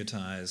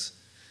desemiotize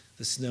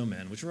the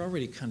snowmen, which were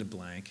already kind of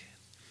blank,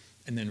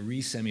 and then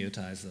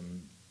re-semiotize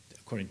them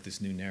according to this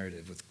new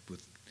narrative,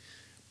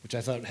 which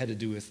I thought had to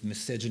do with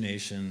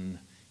miscegenation,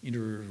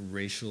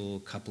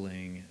 interracial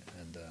coupling,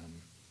 and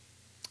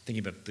thinking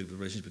about the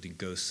relationship between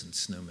ghosts and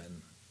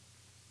snowmen.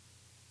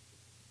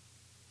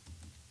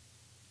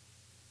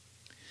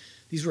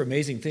 These were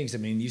amazing things. I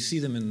mean, you see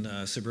them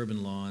in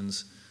suburban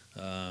lawns.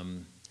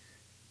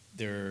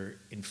 They're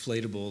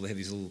inflatable. They have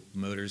these little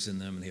motors in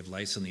them, and they have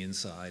lights on the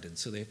inside. And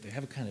so they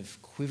have a kind of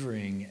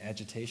quivering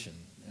agitation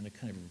and a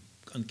kind of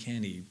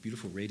uncanny,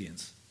 beautiful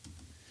radiance.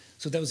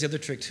 So that was the other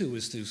trick, too,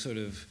 was to sort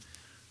of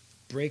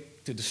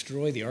to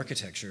destroy the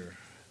architecture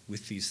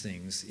with these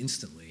things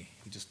instantly.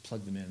 You just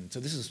plug them in. So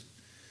this is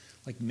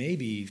like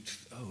maybe,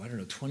 I don't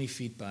know, 20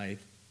 feet by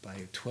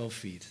 12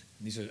 feet.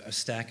 And these are a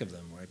stack of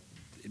them, right?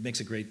 It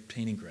makes a great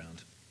painting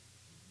ground,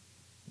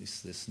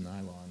 this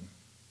nylon.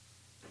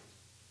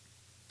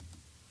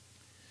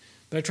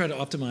 But I try to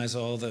optimize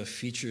all the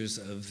features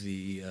of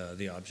the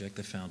object,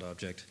 the found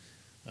object.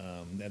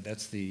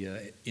 That's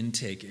the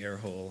intake air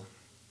hole.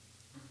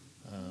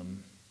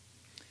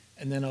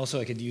 And then also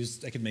I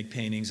could make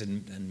paintings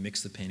and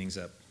mix the paintings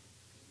up.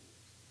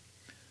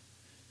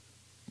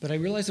 But I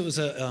realized it was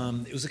a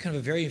kind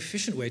of a very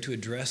efficient way to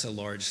address a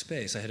large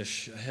space. I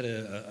had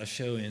a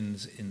show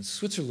in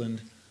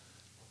Switzerland,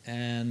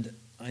 and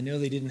I know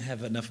they didn't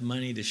have enough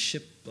money to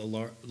ship a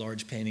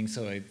large painting,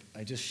 so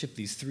I just shipped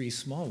these 3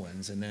 small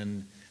ones, and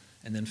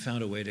then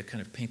found a way to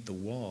kind of paint the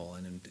wall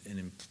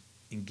and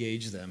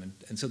engage them,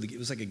 and so it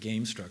was like a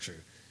game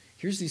structure.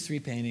 Here's these 3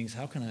 paintings.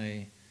 How can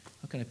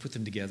I put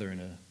them together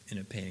in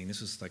a painting?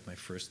 This was like my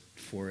first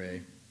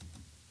foray.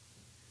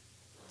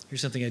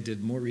 Here's something I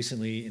did more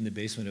recently in the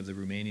basement of the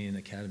Romanian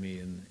Academy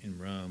in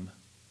Rome.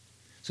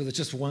 So there's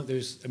just one.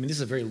 This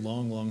is a very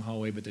long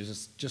hallway, but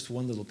there's just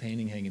one little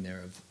painting hanging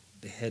there of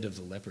the head of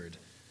the leopard,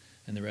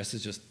 and the rest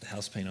is just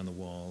house paint on the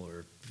wall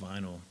or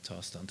vinyl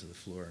tossed onto the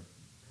floor.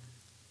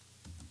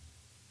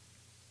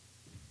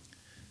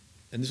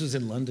 And this was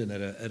in London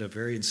at a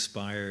very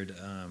inspired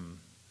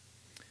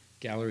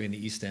gallery in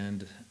the East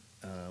End,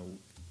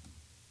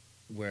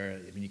 where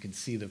you can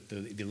see the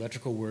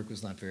electrical work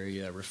was not very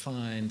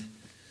refined,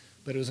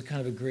 but it was a kind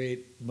of a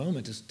great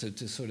moment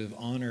to sort of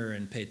honor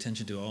and pay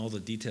attention to all the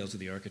details of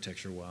the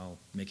architecture while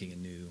making a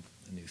new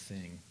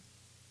thing.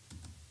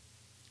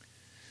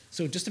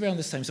 So just around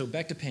this time, so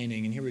back to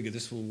painting, and here we go.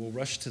 We'll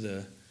rush to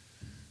the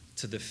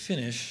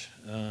finish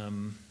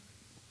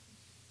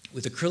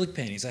with acrylic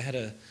paintings.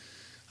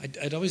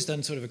 I'd always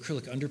done sort of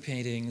acrylic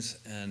underpaintings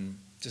and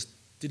just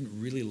didn't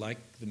really like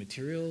the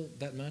material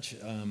that much. It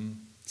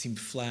seemed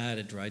flat,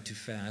 it dried too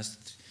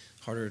fast,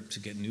 harder to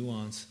get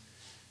nuance.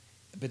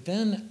 But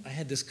then I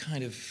had this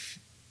kind of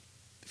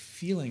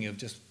feeling of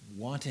just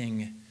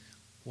wanting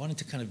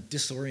to kind of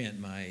disorient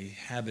my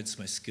habits,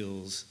 my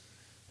skills.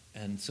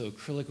 And so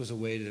acrylic was a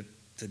way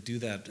to do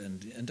that,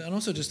 and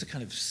also just to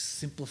kind of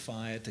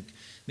simplify it,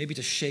 maybe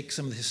to shake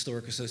some of the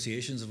historic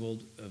associations of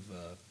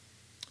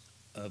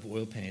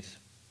oil paint.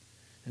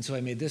 And so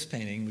I made this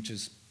painting, which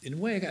is, in a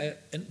way,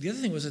 and the other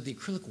thing was that the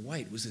acrylic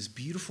white was this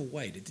beautiful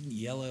white. It didn't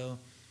yellow,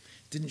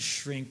 it didn't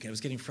shrink. I was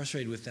getting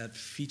frustrated with that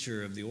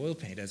feature of the oil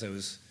paint as I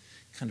was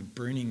kind of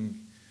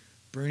burning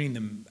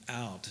them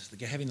out, like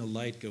having the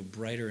light go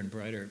brighter and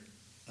brighter.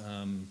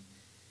 And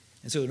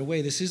so in a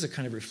way, this is a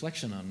kind of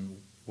reflection on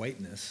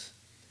whiteness,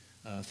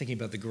 thinking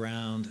about the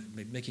ground,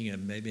 making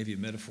maybe a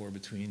metaphor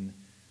between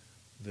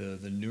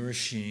the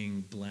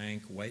nourishing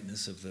blank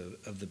whiteness of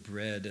the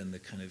bread and the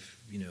kind of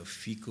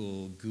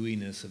fecal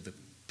gooiness of the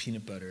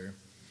peanut butter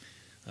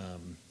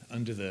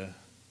under the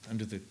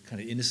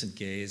kind of innocent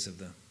gaze of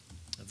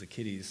the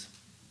kitties.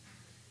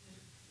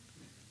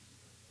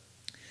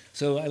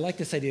 So I like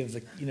this idea of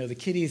the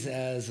kitties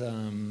as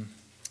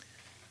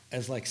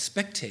like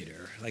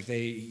spectator, like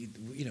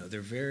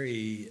they're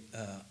very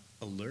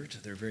alert.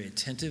 They're very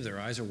attentive. Their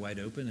eyes are wide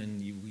open,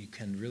 and you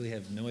can really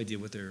have no idea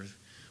what they're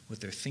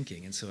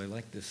thinking. And so I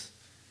like this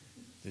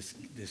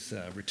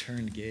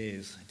returned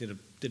gaze. I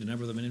did a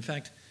number of them, and in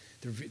fact,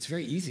 it's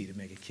very easy to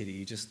make a kitty.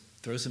 You just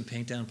throw some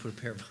paint down, put a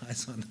pair of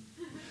eyes on them,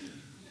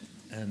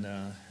 and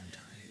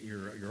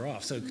you're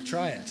off. So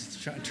try it.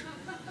 Try.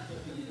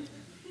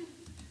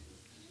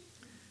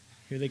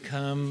 Here they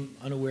come,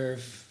 unaware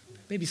of,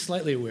 maybe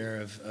slightly aware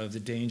of the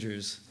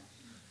dangers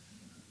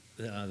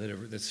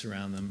that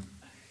surround them.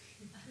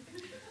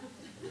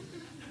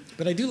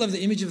 But I do love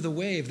the image of the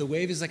wave. The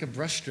wave is like a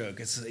brushstroke.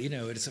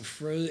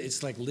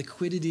 It's like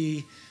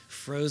liquidity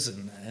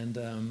frozen, and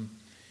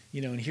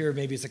and here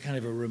maybe it's a kind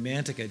of a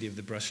romantic idea of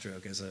the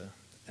brushstroke as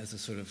a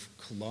sort of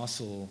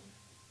colossal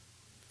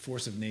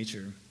force of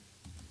nature.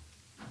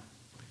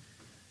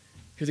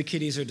 Here the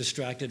kitties are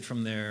distracted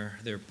from their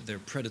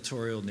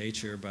predatorial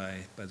nature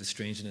by the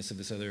strangeness of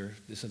this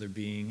other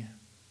being.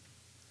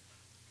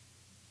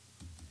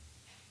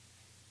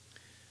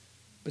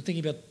 But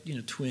thinking about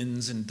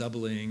twins and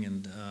doubling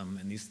and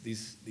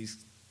these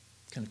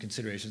kind of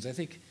considerations, I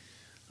think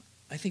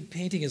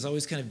painting has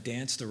always kind of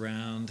danced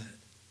around,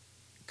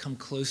 come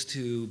close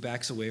to,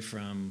 backs away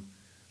from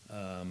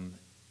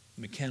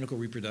mechanical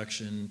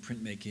reproduction,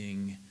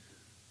 printmaking,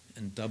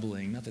 and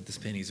doubling. Not that this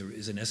painting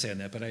is an essay on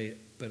that, but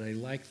I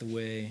like the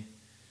way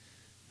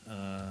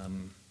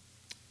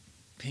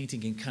painting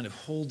can kind of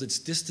hold its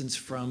distance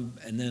from,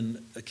 and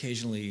then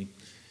occasionally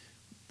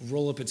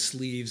roll up its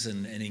sleeves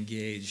and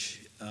engage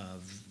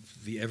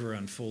the ever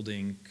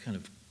unfolding kind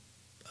of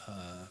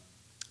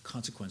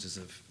consequences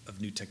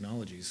of new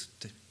technologies,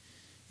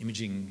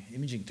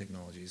 imaging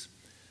technologies.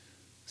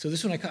 So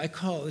this one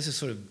this is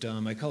sort of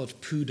dumb. I call it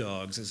poo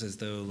dogs, as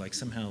though like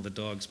somehow the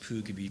dog's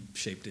poo could be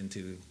shaped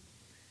into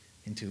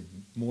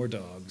more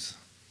dogs.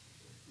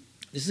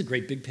 This is a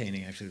great big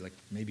painting, actually, like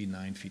maybe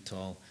 9 feet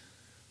tall.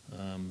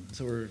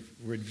 So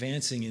we're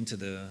advancing into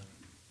the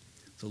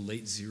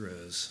late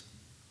zeros.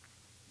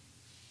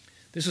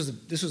 This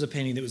was a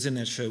painting that was in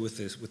that show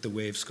with the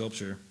wave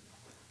sculpture,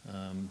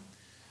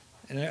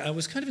 and I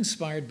was kind of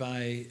inspired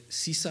by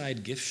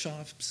seaside gift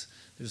shops.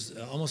 There's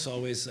almost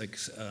always like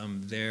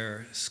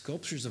there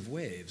sculptures of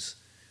waves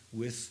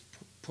with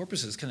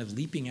porpoises kind of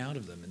leaping out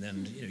of them, and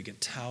then you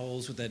get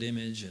towels with that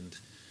image, and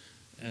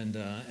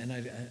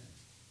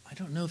I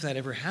don't know if that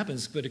ever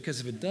happens, but because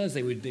if it does,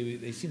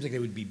 they seems like they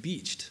would be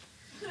beached.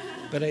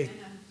 But I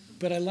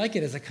like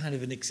it as a kind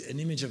of an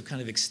image of kind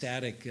of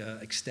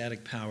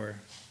ecstatic power.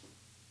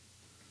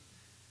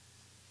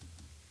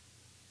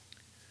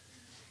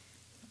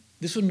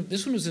 This one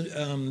was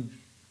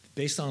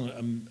based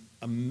on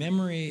a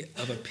memory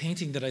of a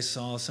painting that I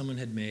saw someone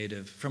had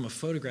made from a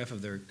photograph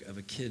of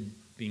a kid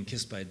being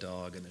kissed by a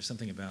dog, and there's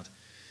something about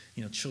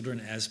children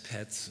as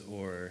pets,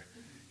 or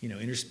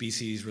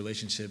interspecies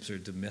relationships, or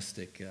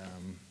domestic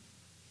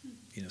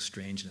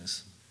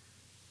strangeness.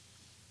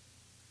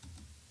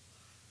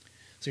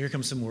 So here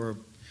comes some more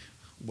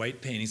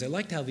white paintings. I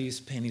liked how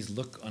these paintings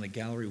look on a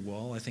gallery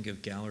wall. I think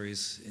of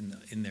galleries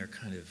in their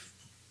kind of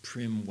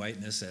prim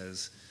whiteness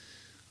as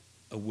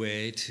a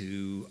way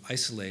to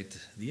isolate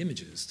the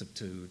images,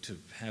 to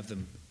have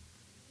them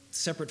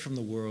separate from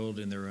the world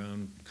in their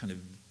own kind of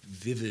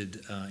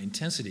vivid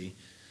intensity.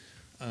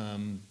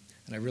 And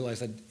I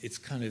realized that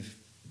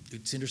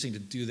it's interesting to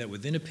do that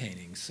within a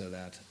painting, so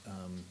that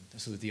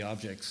the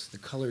objects, the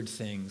colored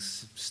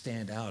things,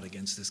 stand out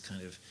against this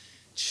kind of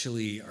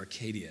chilly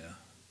Arcadia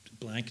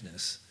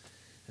blankness,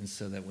 and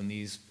so that when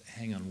these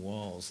hang on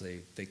walls,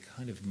 they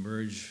kind of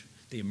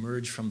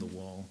emerge from the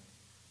wall.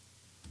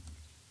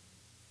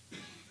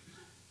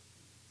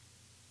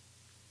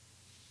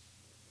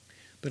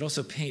 But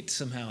also paint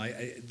somehow,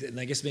 and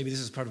I guess maybe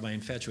this is part of my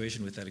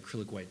infatuation with that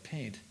acrylic white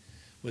paint,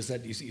 was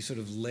that you sort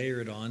of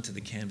layer it onto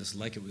the canvas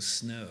like it was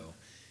snow.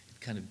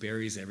 It kind of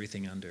buries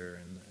everything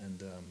under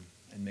and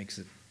makes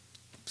it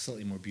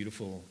slightly more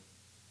beautiful.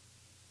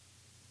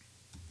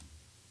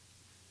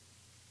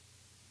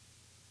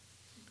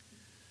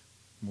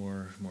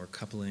 More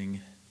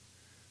coupling.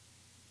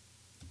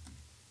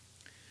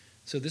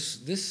 So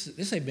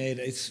this I made,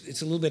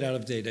 it's a little bit out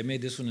of date. I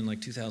made this one in like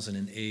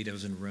 2008. I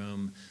was in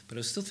Rome, but I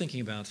was still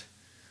thinking about,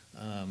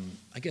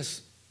 I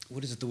guess,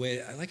 what is it, the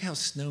way, I like how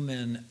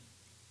snowmen,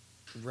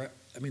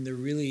 they're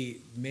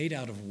really made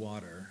out of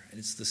water, and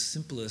it's the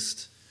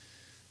simplest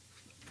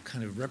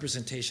kind of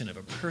representation of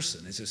a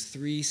person. It's just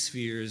 3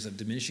 spheres of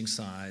diminishing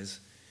size.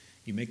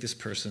 You make this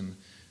person,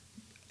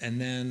 and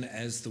then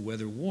as the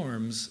weather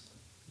warms,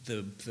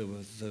 the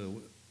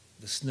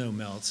snow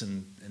melts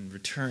and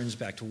returns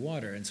back to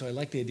water. And so I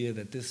like the idea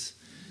that this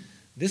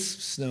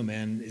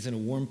snowman is in a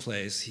warm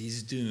place.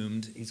 He's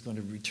doomed. He's going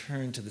to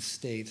return to the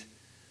state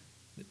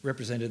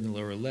represented in the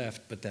lower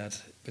left, but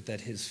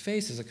that his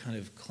face is a kind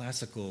of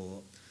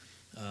classical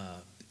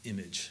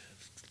image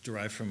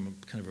derived from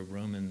kind of a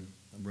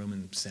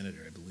Roman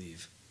senator, I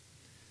believe.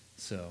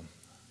 So,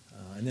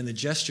 and then the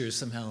gestures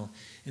somehow,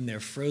 in their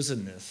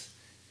frozenness,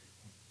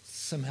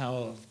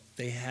 somehow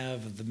they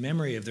have the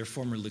memory of their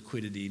former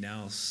liquidity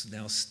now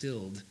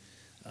stilled,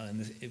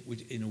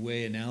 in a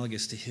way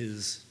analogous to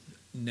his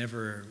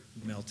never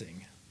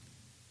melting.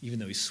 Even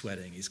though he's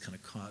sweating, he's kind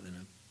of caught in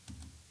a...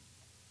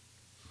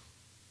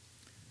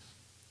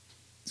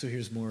 So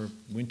here's more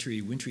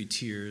wintry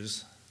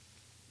tears.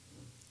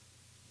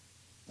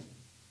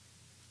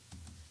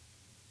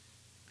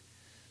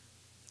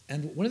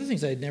 And one of the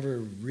things I had never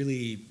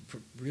really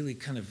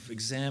kind of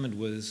examined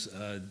was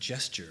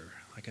gesture.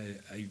 Like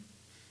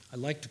I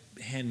liked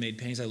handmade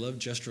paintings. I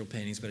loved gestural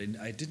paintings, but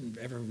I didn't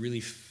ever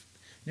really,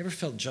 never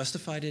felt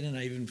justified in it. And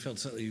I even felt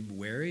slightly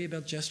wary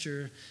about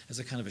gesture as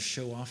a kind of a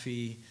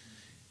show-offy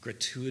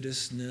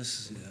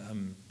gratuitousness.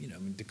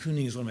 De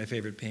Kooning is one of my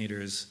favorite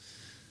painters.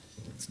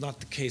 It's not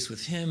the case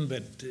with him,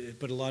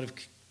 but a lot of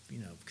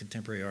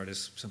contemporary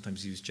artists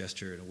sometimes use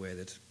gesture in a way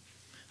that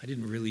I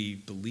didn't really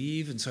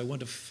believe, and so I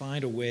wanted to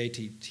find a way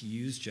to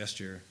use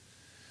gesture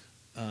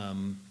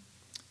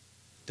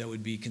that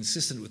would be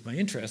consistent with my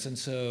interests, and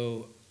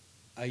so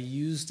I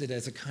used it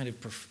as a kind of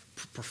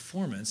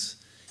performance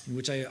in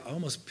which I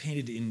almost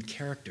painted in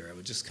character. I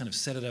would just kind of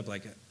set it up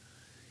like,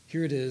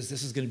 here it is,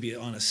 this is going to be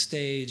on a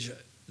stage,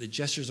 the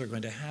gestures are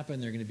going to happen,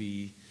 they're going to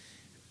be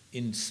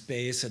in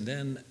space, and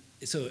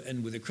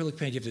with acrylic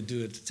paint you have to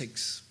do it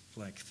takes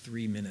like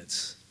 3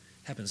 minutes.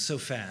 It happens so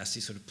fast,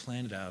 you sort of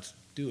plan it out,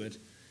 do it,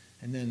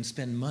 and then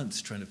spend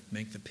months trying to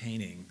make the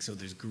painting. So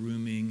there's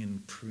grooming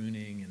and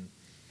pruning. And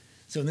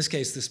so in this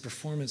case, this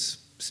performance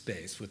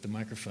space with the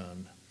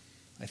microphone,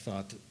 I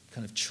thought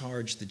kind of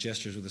charged the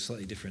gestures with a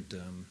slightly different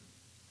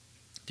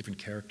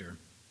character.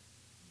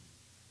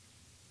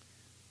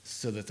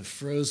 So that the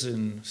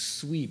frozen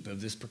sweep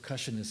of this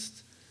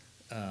percussionist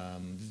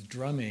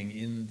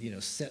drumming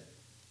set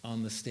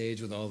on the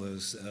stage with all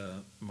those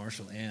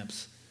Marshall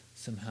amps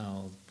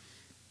somehow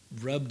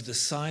rubbed the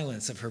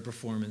silence of her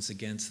performance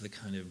against the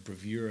kind of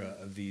bravura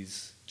of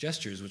these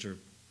gestures, which are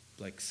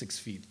like 6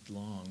 feet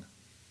long.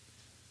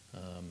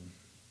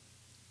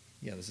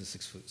 This is a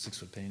six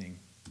foot painting.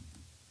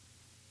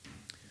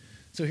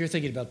 So here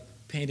thinking about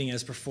painting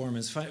as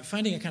performance,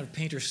 finding a kind of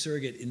painter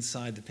surrogate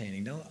inside the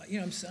painting. Now,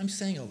 I'm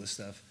saying all this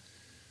stuff,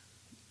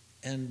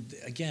 and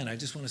again, I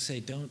just want to say,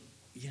 don't,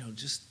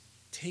 just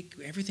take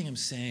everything I'm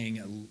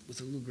saying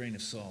with a little grain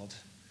of salt.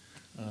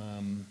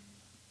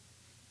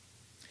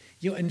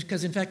 And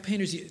because in fact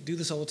painters do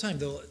this all the time.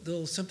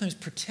 They'll sometimes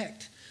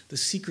protect the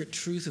secret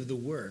truth of the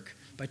work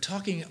by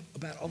talking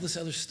about all this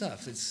other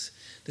stuff that's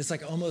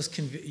like almost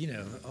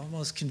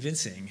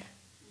convincing.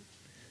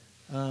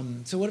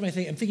 So what am I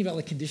thinking? I'm thinking about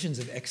like conditions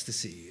of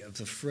ecstasy, of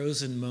the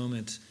frozen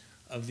moment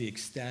of the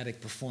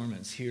ecstatic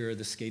performance. Here,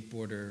 the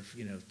skateboarder,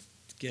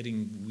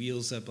 getting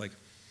wheels up. Like,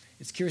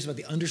 it's curious about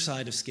the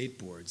underside of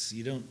skateboards.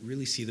 You don't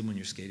really see them when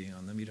you're skating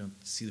on them. You don't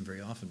see them very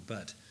often.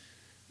 But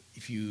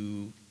if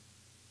you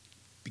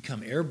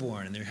become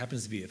airborne and there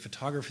happens to be a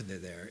photographer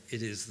there,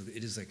 it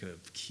is like a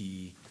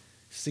key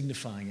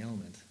signifying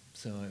element.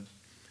 So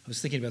I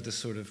was thinking about this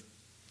sort of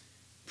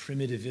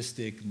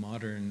primitivistic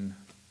modern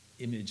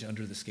image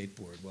under the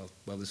skateboard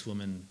while this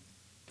woman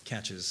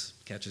catches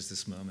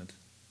this moment,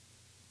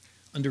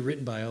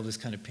 underwritten by all this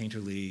kind of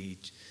painterly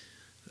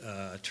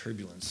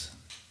turbulence.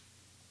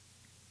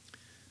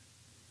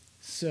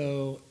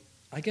 So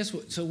I guess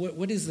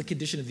what is the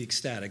condition of the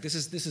ecstatic? This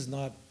is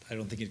not, I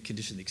don't think, a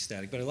condition of the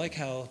ecstatic, but I like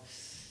how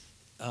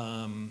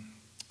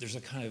there's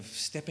a kind of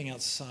stepping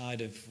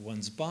outside of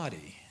one's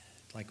body,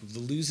 like the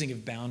losing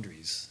of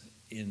boundaries.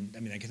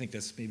 I think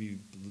that's maybe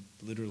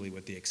literally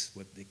what the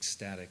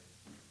ecstatic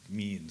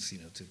means,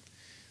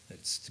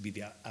 that's to be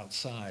the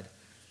outside.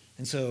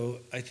 And so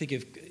I think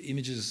of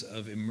images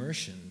of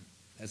immersion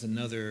as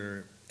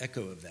another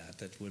echo of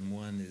that when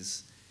one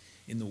is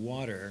in the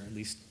water, at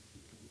least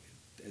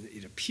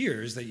it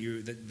appears that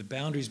the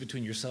boundaries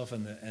between yourself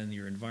and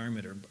your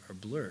environment are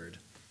blurred.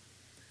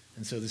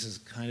 And so this is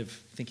kind of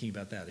thinking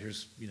about that.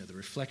 Here's the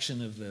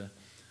reflection of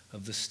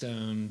the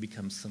stone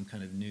becomes some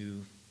kind of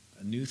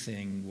a new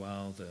thing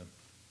while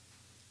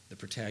the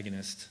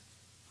protagonist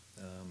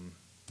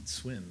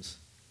swims.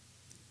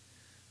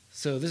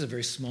 So this is a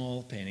very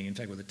small painting. In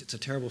fact, it's a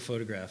terrible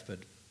photograph, but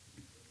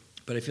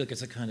I feel like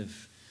it's a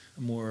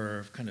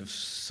more kind of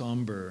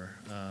somber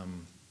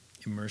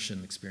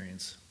immersion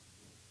experience.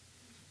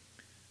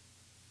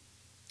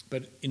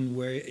 But in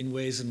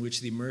ways in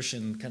which the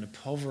immersion kind of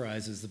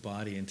pulverizes the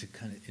body into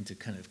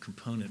kind of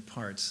component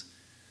parts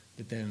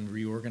that then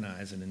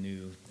reorganize in a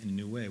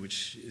new way,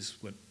 which is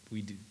what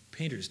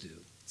painters do.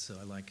 So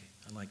I like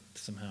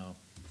somehow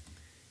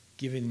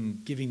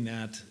giving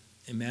that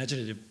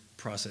imaginative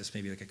process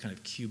maybe like a kind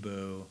of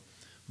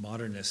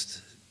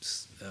cubo-modernist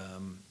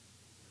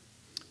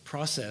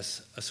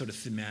process, a sort of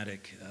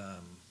thematic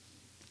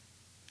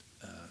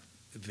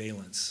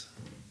valence.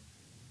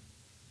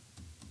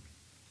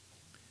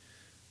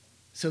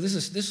 So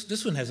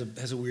this one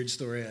has a weird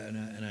story,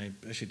 and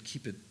I should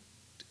keep it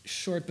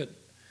short. But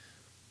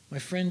my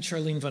friend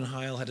Charlene Van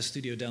Heil had a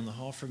studio down the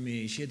hall from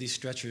me. She had these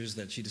stretchers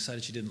that she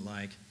decided she didn't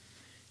like.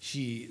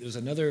 There was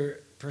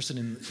another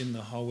person in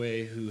the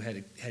hallway who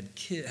had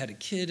a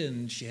kid,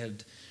 and she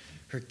had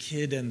her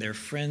kid and their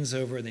friends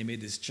over, and they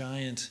made this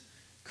giant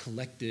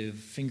collective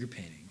finger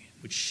painting,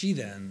 which she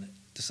then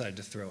decided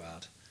to throw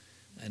out.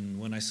 And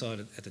when I saw it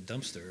at the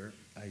dumpster,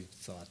 I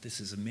thought, this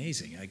is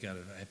amazing. I've got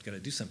to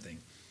do something.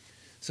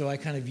 So I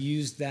kind of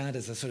used that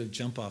as a sort of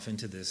jump off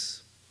into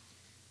this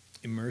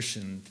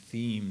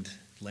immersion-themed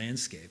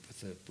landscape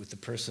with the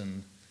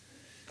person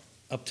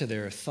up to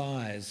their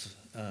thighs,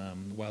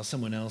 while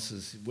someone else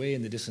is way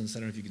in the distance. I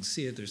don't know if you can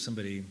see it. There's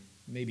somebody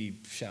maybe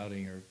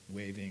shouting or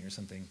waving or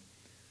something.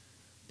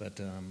 But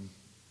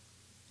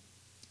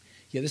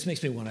yeah, this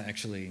makes me want to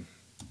actually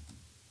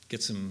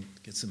get some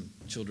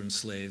children's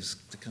slaves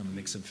to come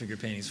make some figure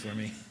paintings for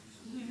me.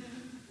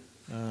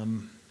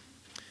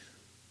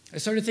 I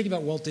started thinking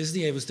about Walt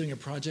Disney. I was doing a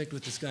project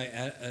with this guy,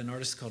 an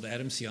artist called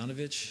Adam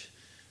Sianovich,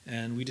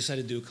 and we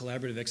decided to do a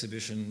collaborative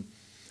exhibition.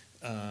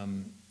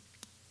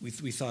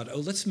 We thought, oh,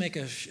 let's make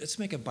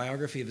a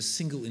biography of a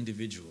single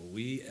individual.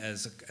 We,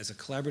 as a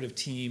collaborative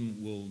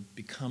team, will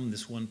become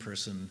this one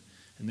person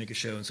and make a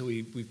show. And so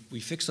we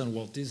fixed on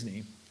Walt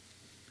Disney.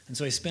 And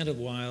so I spent a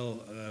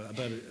while,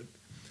 about a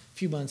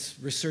few months,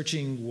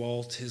 researching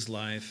Walt, his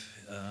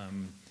life.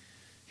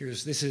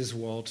 This is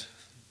Walt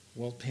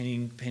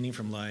painting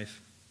from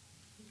life.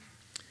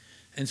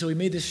 And so we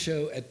made this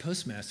show at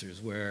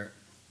Postmasters where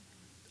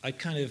I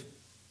kind of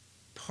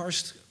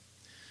parsed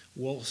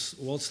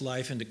Walt's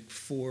life into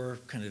 4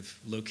 kind of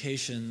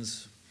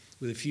locations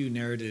with a few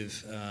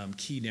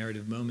key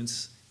narrative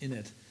moments in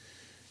it.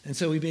 And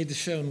so we made the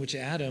show in which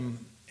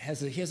Adam he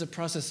has a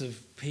process of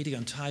painting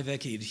on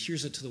Tyvek. He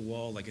adheres it to the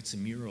wall like it's a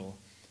mural.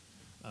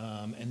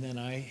 And then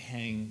I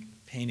hang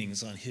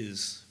paintings on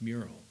his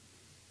mural.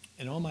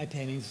 And all my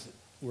paintings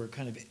were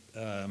kind of,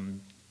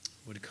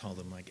 what do you call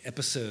them, like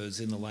episodes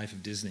in the life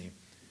of Disney.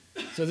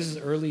 So this is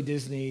early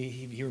Disney.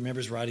 He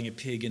remembers riding a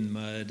pig in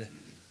mud.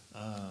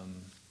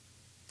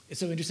 It's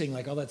so interesting,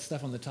 like all that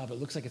stuff on the top, it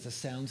looks like it's a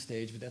sound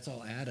stage, but that's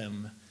all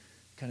Adam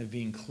kind of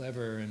being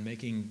clever and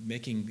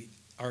making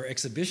our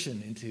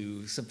exhibition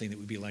into something that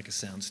would be like a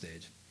sound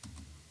stage.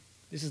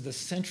 This is the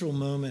central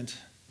moment,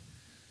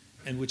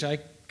 and which I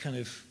kind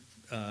of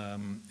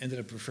ended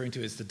up referring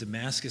to as the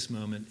Damascus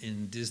moment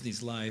in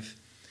Disney's life.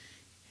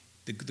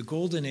 The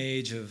golden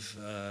age of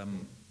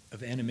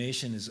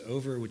animation is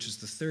over, which is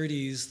the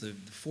 30s. The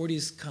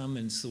 40s come,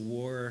 and it's the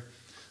war.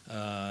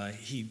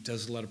 He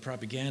does a lot of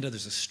propaganda.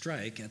 There's a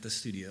strike at the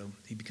studio.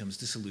 He becomes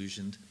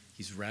disillusioned.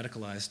 He's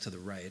radicalized to the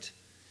right,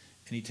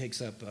 and he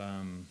takes up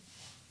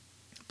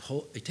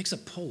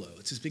polo.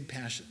 It's his big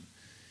passion.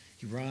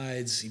 He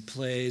rides, he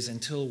plays,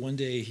 until one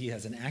day he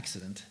has an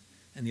accident,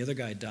 and the other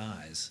guy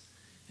dies,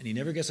 and he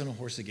never gets on a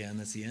horse again.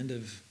 That's the end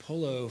of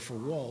polo for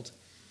Walt,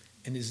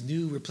 and his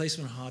new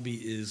replacement hobby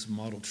is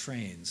model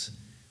trains,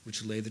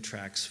 which lay the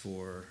tracks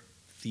for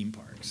theme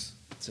parks.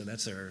 So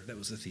that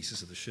was the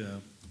thesis of the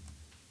show.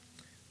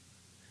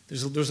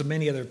 There's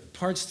many other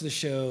parts to the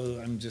show.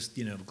 I'm just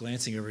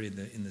glancing over it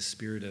in the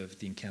spirit of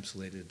the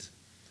encapsulated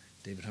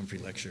David Humphrey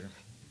lecture.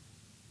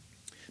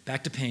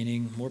 Back to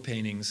painting, more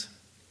paintings.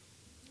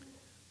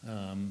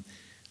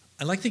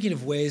 I like thinking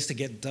of ways to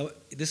get,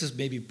 this is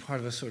maybe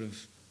part of a sort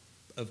of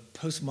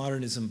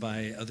postmodernism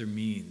by other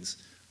means,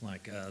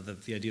 like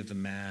the idea of the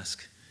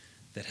mask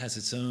that has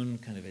its own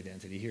kind of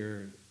identity.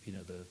 Here,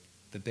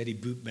 the Betty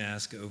Boop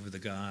mask over the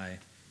guy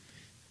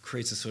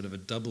creates a sort of a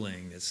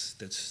doubling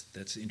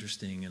that's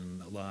interesting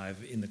and alive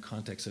in the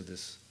context of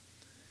this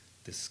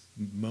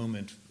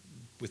moment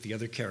with the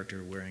other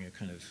character wearing a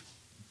kind of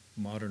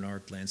modern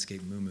art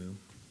landscape muumuu.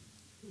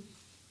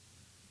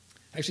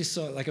 I actually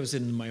saw, like I was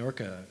in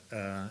Mallorca,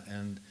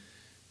 and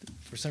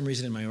for some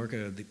reason in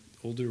Mallorca, the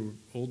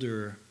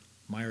older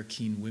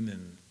Mallorquin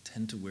women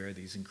tend to wear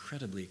these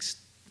incredibly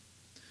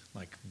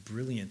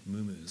brilliant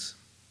muumuus.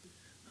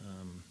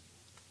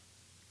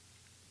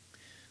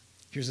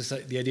 Here's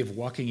the idea of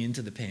walking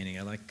into the painting.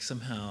 I like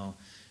somehow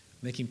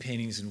making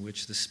paintings in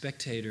which the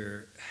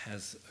spectator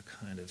has a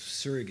kind of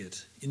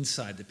surrogate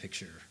inside the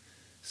picture,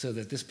 so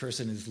that this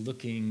person is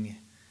looking,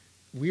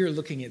 we're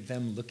looking at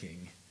them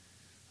looking,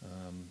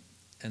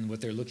 and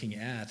what they're looking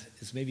at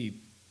is maybe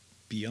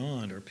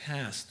beyond or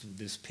past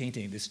this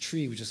painting, this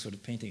tree which is sort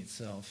of painting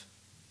itself.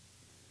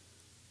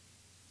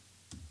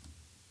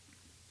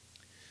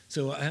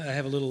 So I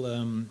have a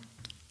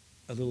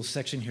little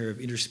section here of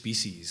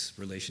interspecies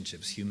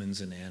relationships, humans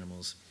and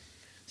animals.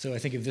 So I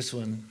think of this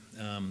one,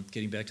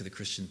 getting back to the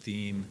Christian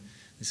theme.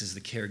 This is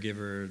the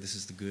caregiver. This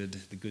is the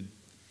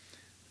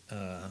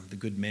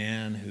good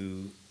man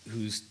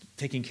who's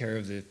taking care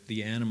of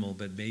the animal,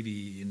 but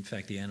maybe in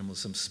fact the animal is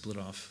some split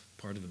off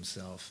part of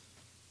himself.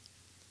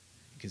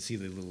 You can see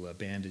the little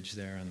bandage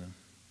there on the.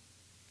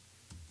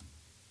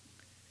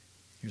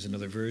 Here's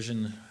another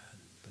version,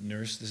 the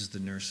nurse. This is the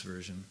nurse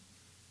version.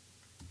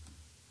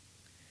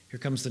 Here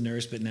comes the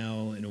nurse, but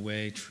now in a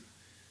way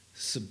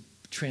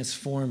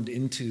transformed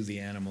into the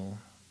animal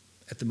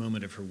at the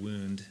moment of her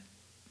wound.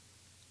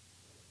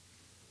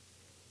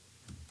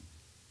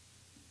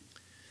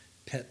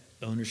 Pet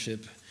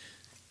ownership.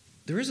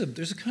 There's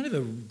a kind of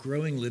a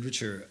growing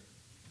literature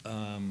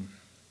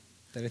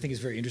that I think is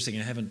very interesting.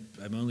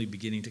 I'm only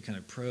beginning to kind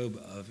of probe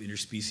of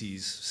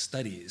interspecies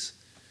studies.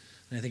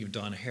 And I think of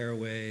Donna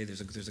Haraway.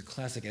 There's a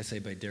classic essay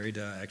by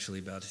Derrida actually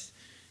about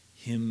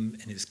him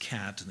and his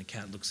cat, and the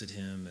cat looks at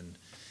him,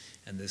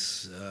 and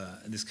this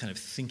kind of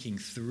thinking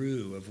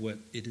through of what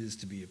it is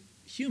to be a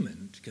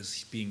human,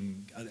 because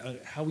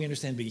how we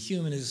understand being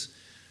human is,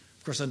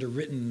 of course,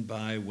 underwritten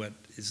by what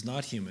is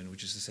not human,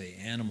 which is to say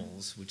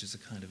animals, which is a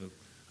kind of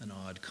an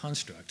odd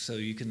construct. So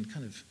you can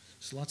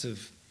there's lots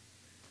of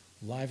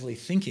lively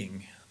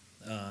thinking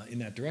in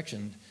that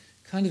direction,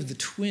 kind of the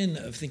twin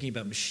of thinking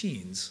about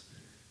machines,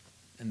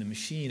 and the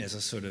machine as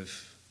a sort of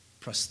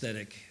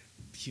prosthetic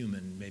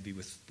human, maybe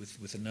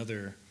with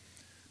another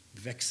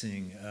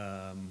vexing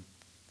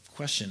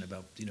question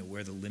about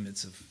where the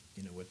limits of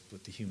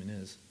what the human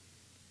is.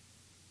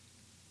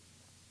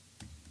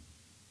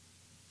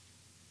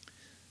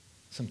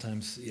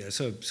 Sometimes, yeah.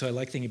 So I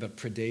like thinking about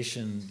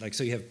predation. Like,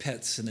 so you have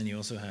pets, and then you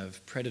also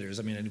have predators.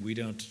 I mean, and we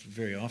don't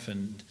very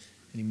often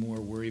anymore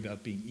worry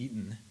about being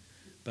eaten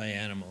by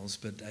animals,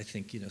 but I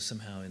think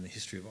somehow in the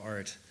history of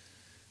art,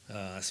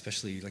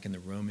 especially like in the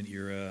Roman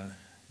era,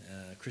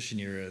 Christian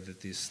era,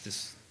 that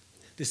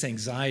this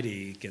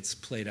anxiety gets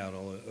played out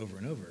all over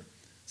and over.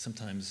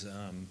 Sometimes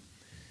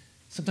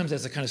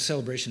as a kind of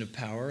celebration of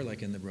power,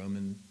 like in the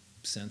Roman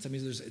sense. I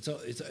mean,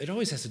 it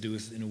always has to do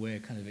with, in a way, a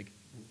kind of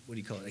what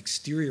do you call it,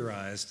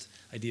 exteriorized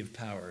idea of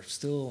power,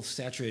 still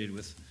saturated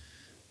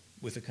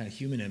with a kind of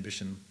human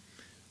ambition.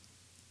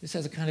 This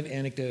has a kind of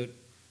anecdote.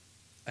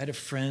 I had a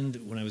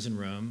friend when I was in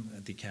Rome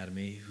at the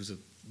Academy who's a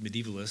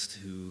medievalist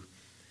who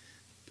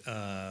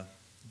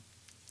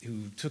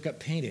took up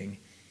painting.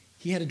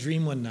 He had a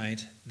dream one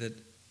night that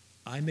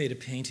I made a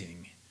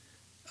painting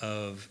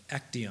of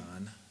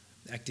Actaeon,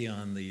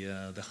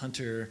 the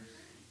hunter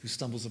who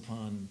stumbles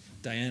upon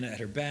Diana at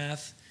her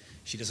bath.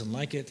 She doesn't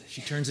like it.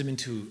 She turns him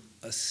into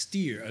a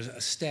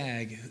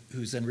stag,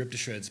 who's then ripped to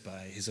shreds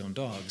by his own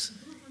dogs.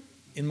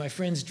 In my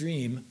friend's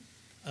dream,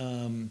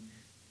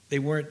 they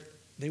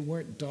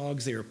weren't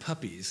dogs, they were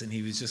puppies, and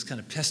he was just kind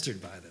of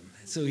pestered by them.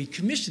 So he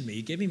commissioned me,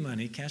 he gave me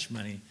money, cash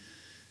money,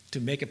 to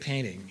make a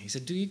painting. He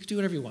said, do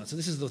whatever you want. So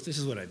this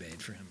is what I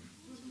made for him.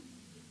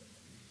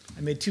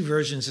 I made two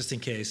versions just in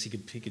case he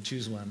could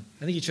choose one.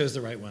 I think he chose the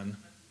right one.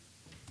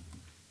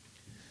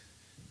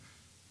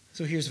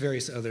 So here's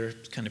various other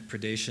kind of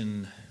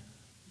predation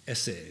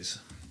essays.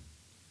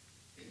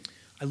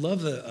 I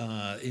love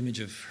the image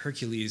of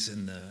Hercules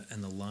and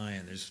the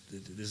lion. This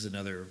is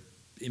another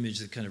image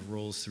that kind of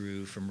rolls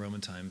through from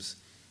Roman times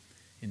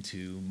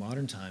into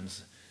modern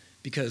times,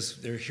 because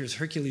here's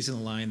Hercules and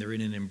the lion. They're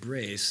in an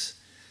embrace.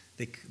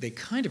 They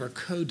kind of are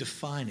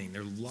code-defining.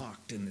 They're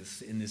locked in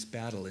this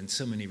battle in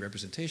so many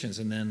representations,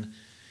 and then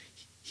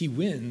he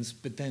wins,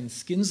 but then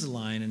skins the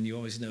lion, and you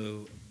always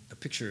know a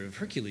picture of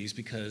Hercules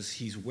because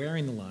he's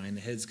wearing the lion.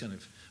 The head's kind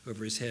of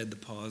over his head, the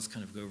paws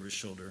kind of go over his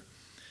shoulder,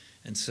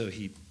 and so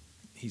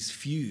he's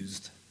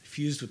fused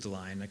with the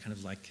lion. I kind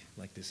of like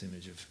this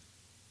image of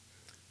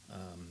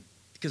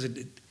because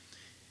it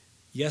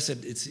has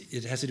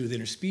to do with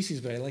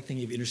interspecies, but I like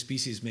thinking of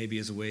interspecies maybe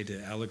as a way to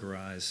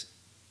allegorize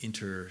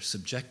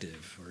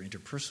intersubjective or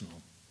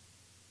interpersonal,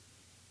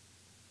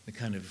 the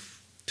kind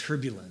of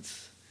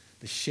turbulence,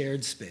 the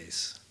shared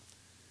space.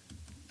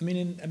 I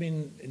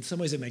mean, in some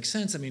ways it makes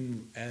sense. I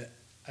mean,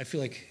 I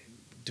feel like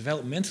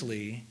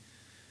developmentally,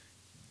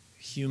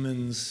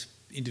 humans,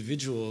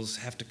 individuals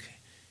have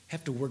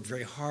to work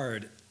very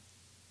hard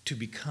to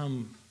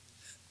become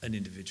an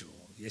individual.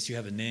 Yes, you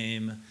have a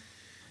name,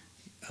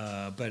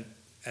 but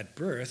at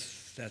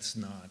birth, that's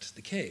not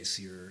the case.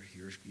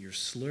 You're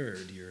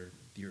slurred.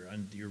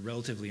 You're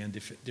relatively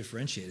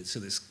undifferentiated. So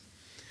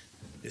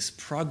this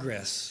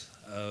progress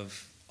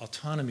of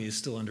autonomy is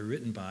still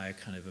underwritten by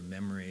kind of a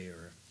memory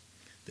or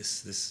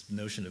this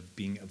notion of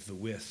being of the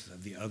with,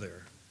 of the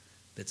other,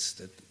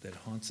 that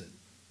haunts it,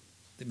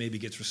 that maybe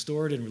gets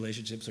restored in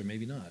relationships or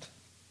maybe not.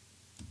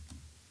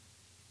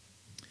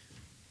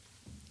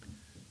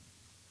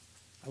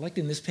 I liked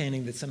in this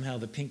painting that somehow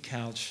the pink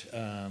couch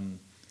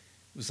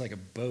was like a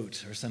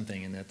boat or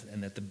something, and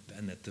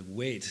that the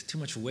weight, too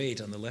much weight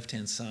on the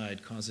left-hand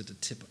side, caused it to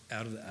tip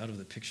out of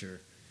the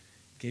picture,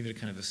 gave it a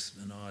kind of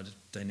an odd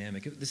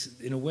dynamic. This,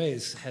 in a way,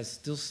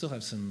 still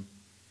have some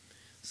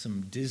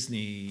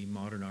Disney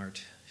modern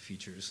art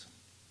features,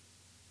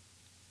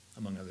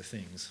 among other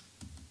things.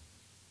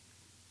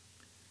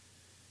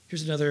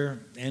 Here's another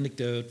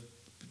anecdote.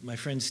 My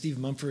friend Steve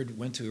Mumford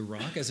went to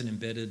Iraq as an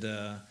embedded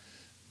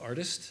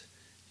artist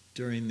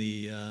during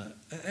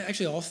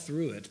actually all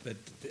through it, but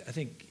I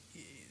think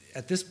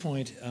at this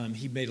point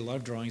he made a lot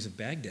of drawings of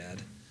Baghdad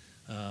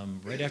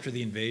right after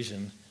the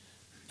invasion,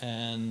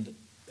 and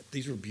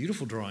these were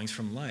beautiful drawings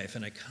from life,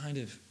 and I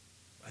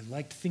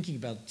liked thinking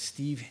about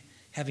Steve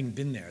having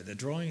been there.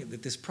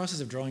 This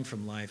process of drawing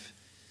from life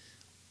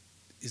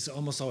is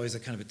almost always a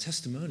kind of a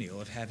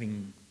testimonial of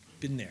having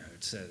been there.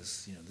 It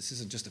says, this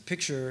isn't just a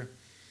picture,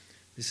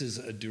 this is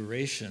a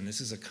duration, this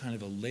is a kind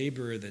of a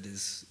labor that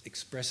is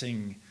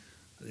expressing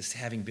this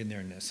having been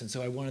there-ness. And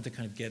so I wanted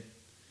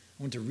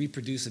to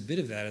reproduce a bit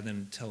of that and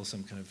then tell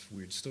some kind of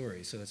weird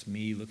story. So that's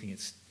me looking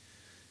at,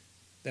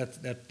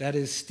 that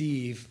is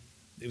Steve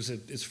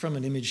it's from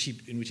an image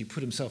in which he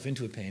put himself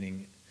into a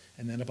painting,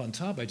 and then up on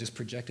top I just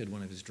projected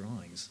one of his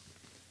drawings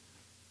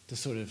to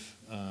sort of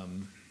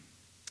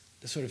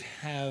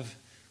have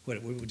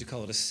what would you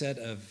call it, a set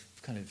of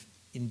kind of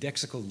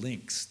indexical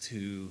links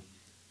to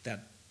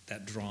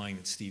that drawing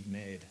that Steve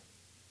made.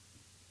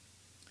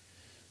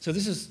 So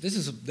this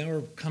is now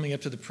we're coming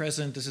up to the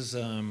present. This is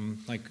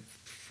like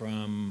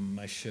from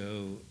my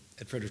show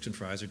at Fredericks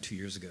Freiser 2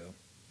 years ago,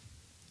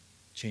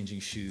 Changing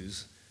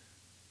Shoes.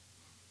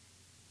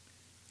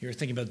 You're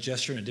thinking about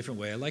gesture in a different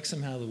way. I like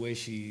somehow the way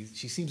she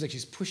seems like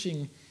she's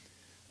pushing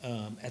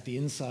at the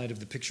inside of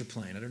the picture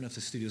plane. I don't know if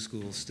the studio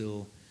school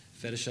still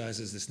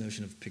fetishizes this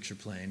notion of picture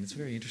plane. It's a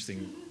very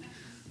interesting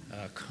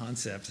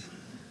concept.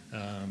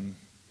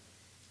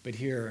 But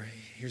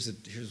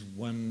here's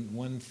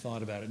one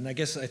thought about it. And I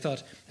guess I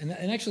thought, and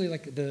actually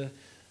like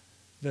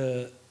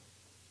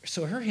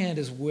so her hand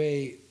is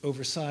way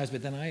oversized,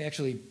 but then I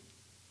actually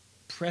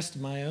pressed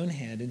my own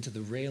hand into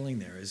the railing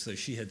there as though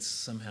she had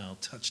somehow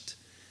touched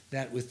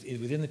that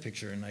within the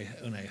picture, and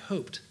I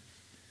hoped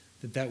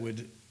that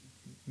would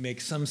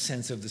make some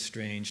sense of the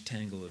strange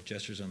tangle of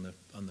gestures on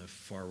the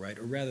far right,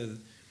 or rather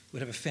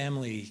would have a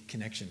family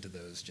connection to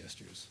those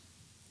gestures,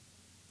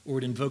 or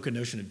would invoke a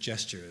notion of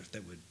gesture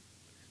that would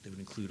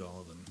include all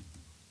of them.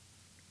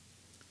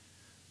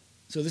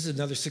 So this is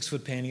another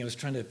 6-foot painting. I was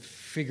trying to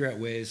figure out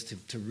ways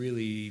to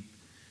really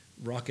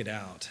rock it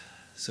out,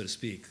 so to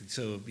speak.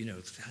 So, you know,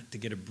 to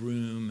get a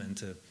broom and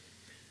to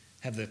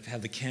have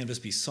the canvas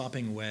be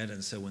sopping wet,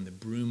 and so when the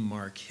broom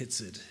mark hits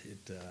it,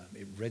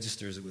 it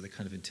registers it with a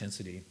kind of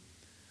intensity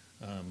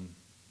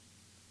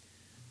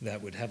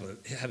that would have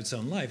its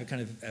own life, a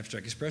kind of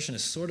abstract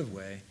expressionist sort of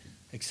way,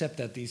 except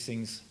that these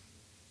things,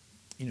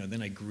 you know,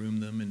 then I groom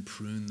them and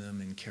prune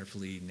them and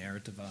carefully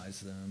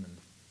narrativize them and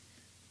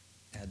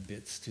add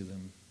bits to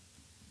them.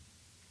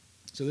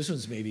 So this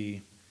one's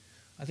maybe,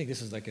 I think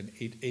this is like an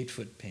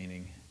 8-foot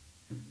painting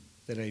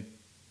that I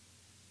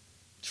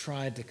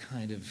tried to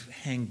kind of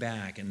hang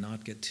back and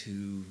not get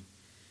too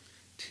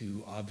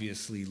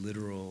obviously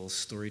literal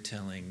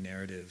storytelling,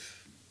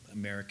 narrative,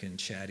 American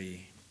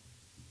chatty.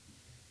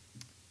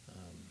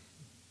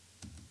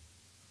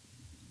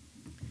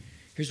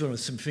 Here's one with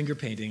some finger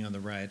painting on the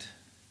right.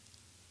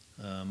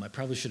 I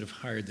probably should have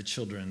hired the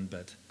children,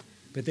 but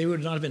they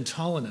would not have been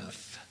tall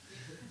enough.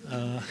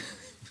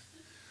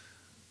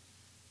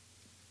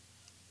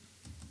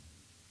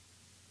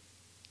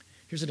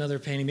 Here's another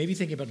painting, maybe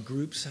thinking about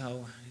groups,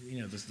 how, you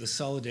know, the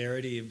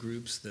solidarity of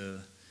groups,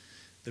 the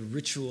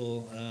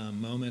ritual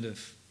moment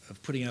of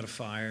putting out a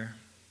fire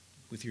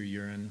with your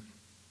urine,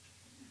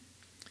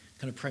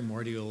 kind of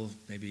primordial,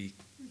 maybe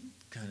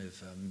kind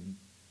of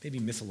maybe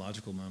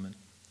mythological moment.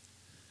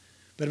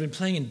 But I've been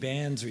playing in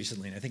bands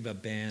recently, and I think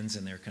about bands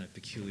and their kind of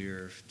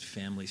peculiar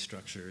family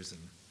structures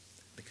and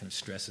the kind of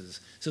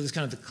stresses. So there's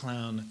kind of the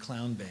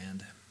clown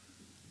band.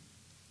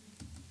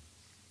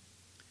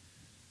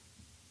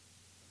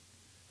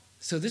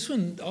 So this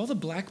one, all the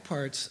black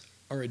parts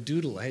are a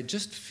doodle. I had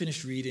just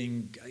finished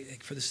reading,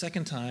 for the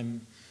second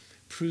time,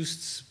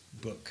 Proust's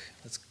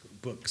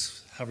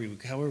books,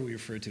 however we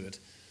refer to it.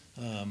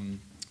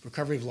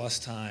 Recovery of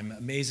Lost Time,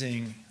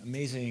 amazing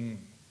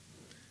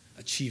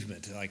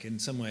achievement. Like in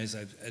some ways,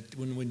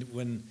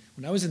 when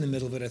I was in the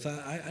middle of it, I thought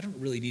I don't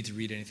really need to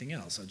read anything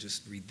else. I'll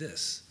just read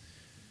this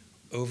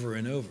over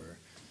and over.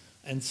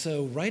 And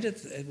so right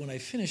when I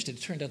finished,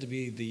 it turned out to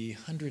be the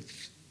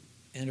 100th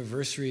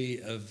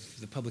anniversary of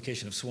the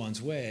publication of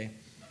Swann's Way,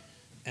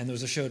 and there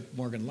was a show at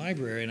Morgan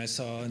Library, and I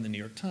saw in the New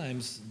York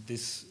Times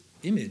this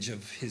image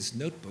of his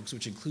notebooks,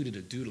 which included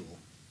a doodle.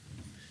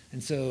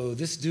 And so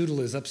this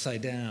doodle is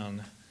upside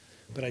down.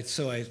 But I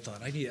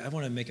thought, I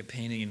want to make a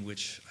painting in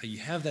which you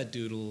have that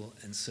doodle,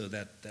 and so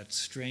that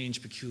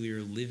strange,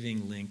 peculiar,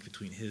 living link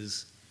between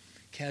his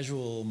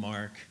casual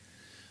mark,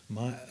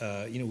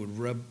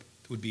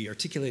 would be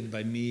articulated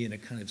by me in a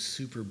kind of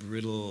super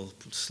brittle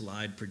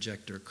slide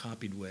projector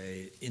copied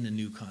way in a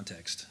new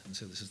context. And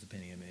so this is the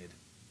painting I made.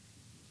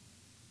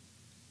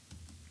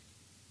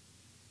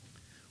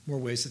 More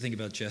ways to think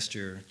about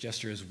gesture.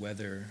 Gesture as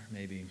weather,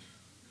 maybe.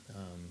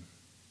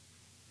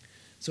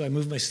 So I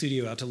moved my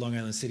studio out to Long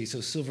Island City. So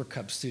Silver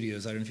Cup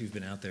Studios, I don't know if you've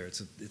been out there.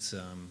 It's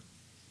a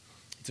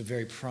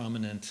very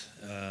prominent,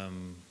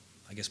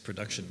 I guess,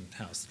 production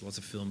house. Lots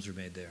of films are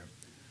made there.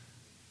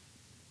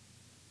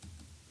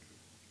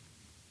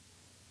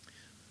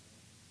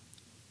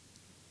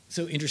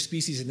 So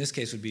interspecies in this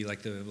case would be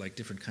like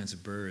different kinds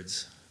of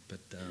birds, but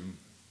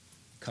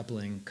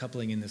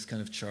coupling in this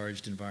kind of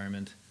charged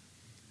environment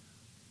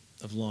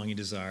of longing,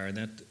 desire. And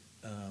that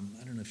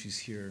I don't know if she's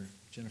here.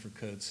 Jennifer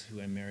Coates, who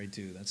I'm married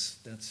to,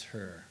 that's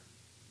her,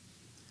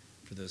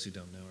 for those who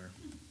don't know her.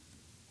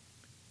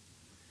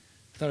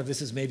 I thought of this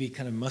as maybe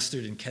kind of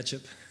mustard and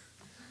ketchup.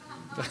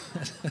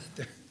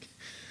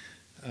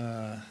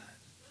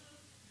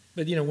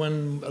 But you know,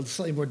 one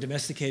slightly more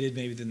domesticated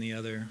maybe than the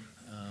other.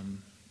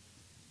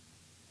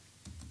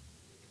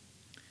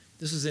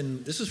 This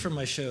was from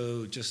my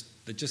show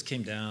that just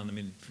came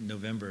down, from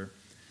November.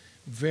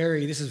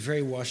 This is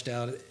very washed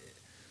out,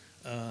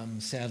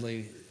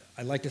 sadly.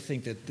 I like to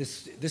think that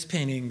this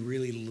painting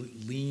really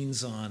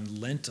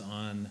lent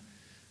on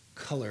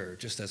color,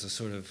 just as a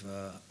sort of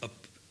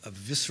a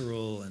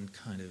visceral and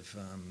kind of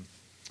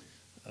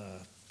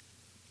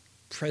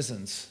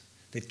presence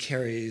that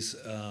carries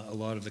a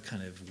lot of the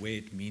kind of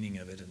weight, meaning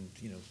of it. And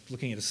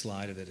looking at a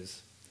slide of it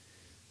is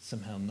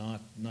somehow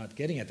not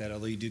getting at that,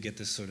 although you do get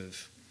this sort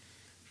of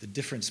the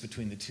difference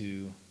between the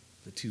two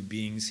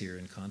beings here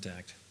in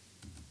contact.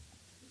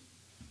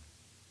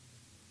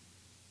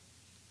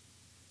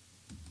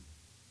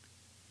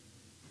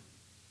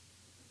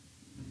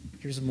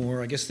 Here's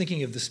more, I guess,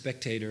 thinking of the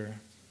spectator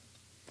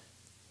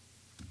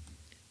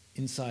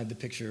inside the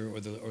picture,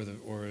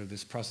 or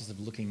this process of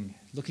looking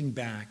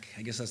back.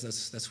 I guess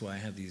that's why I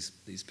have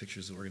these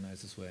pictures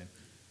organized this way.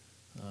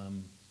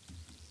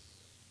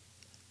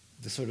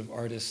 The sort of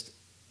artist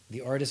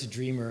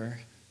dreamer,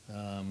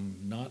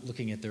 not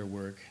looking at their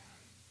work,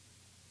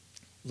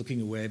 looking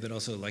away, but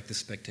also like the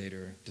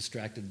spectator,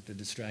 the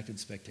distracted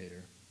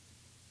spectator.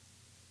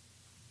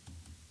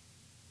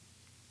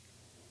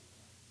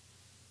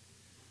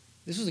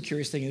 This was a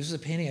curious thing. This was a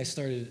painting I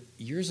started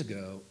years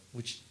ago,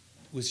 which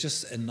was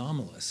just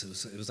anomalous.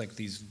 It was like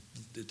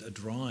a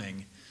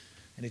drawing,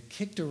 and it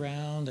kicked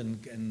around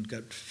and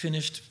got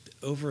finished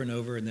over and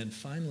over, and then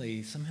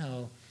finally,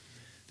 somehow,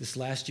 this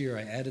last year,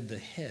 I added the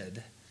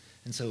head,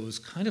 and so it was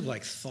kind of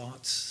like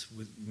thoughts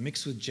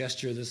mixed with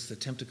gesture, this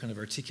attempt to kind of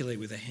articulate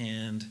with a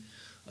hand,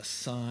 a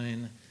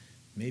sign.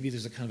 Maybe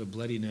there's a kind of a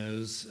bloody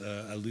nose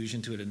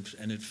allusion to it,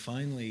 and it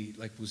finally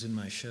was in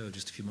my show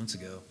just a few months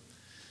ago.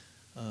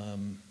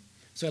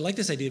 So I like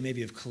this idea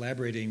maybe of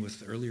collaborating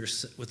with an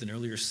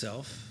earlier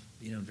self,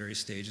 in various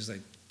stages.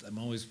 I'm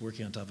always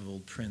working on top of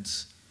old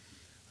prints.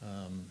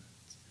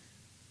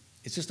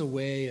 It's just a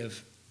way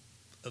of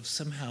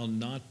somehow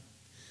not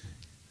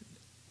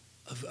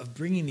of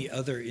bringing the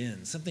other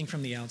in, something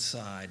from the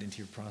outside into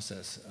your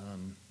process,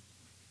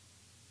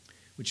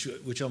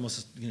 which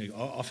almost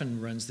often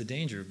runs the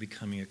danger of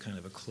becoming a kind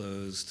of a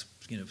closed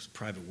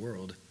private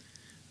world,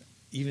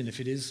 even if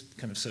it is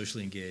kind of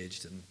socially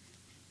engaged. And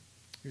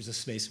here's a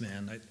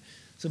spaceman.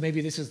 So maybe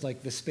this is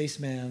like the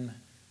spaceman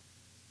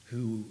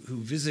who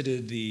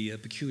visited the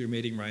peculiar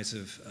mating rights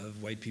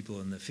of white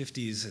people in the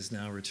 50s has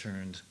now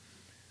returned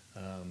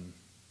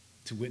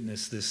to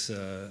witness this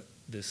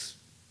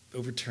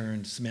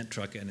overturned cement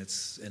truck and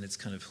its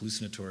kind of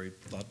hallucinatory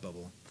thought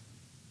bubble.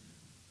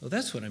 Well,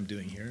 that's what I'm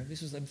doing here.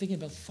 I'm thinking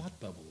about thought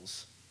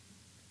bubbles.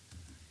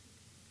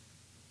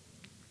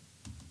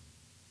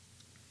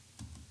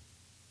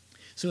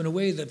 So in a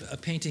way, a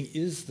painting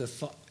is a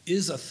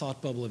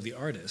thought bubble of the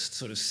artist,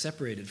 sort of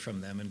separated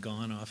from them and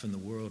gone off in the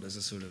world as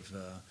a sort of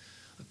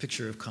a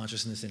picture of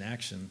consciousness in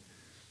action.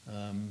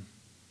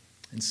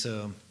 And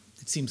so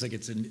it seems like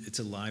it's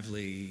a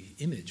lively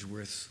image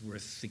worth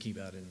thinking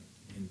about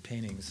in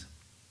paintings.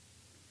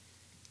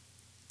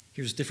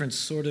 Here's different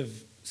sort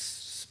of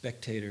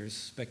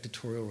spectators,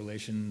 spectatorial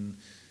relation,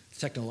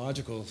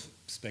 technological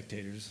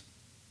spectators.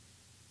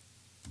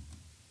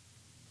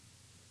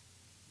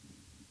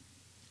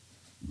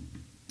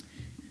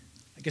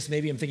 I guess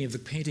maybe I'm thinking of the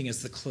painting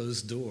as the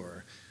closed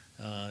door.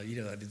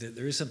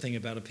 There is something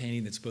about a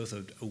painting that's both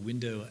a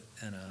window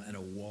and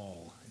a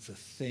wall. It's a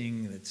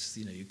thing that's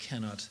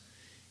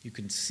you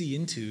can see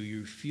into,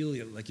 you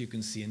feel like you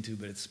can see into,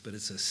 but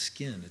it's a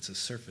skin, it's a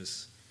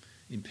surface,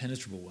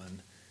 impenetrable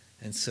one,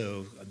 and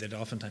so that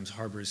oftentimes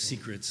harbors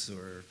secrets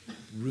or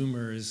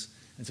rumors.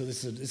 And so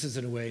this is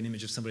in a way an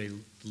image of somebody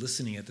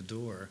listening at the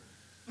door,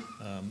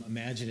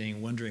 imagining,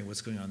 wondering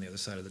what's going on the other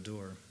side of the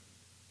door.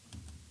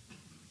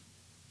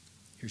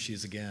 Here she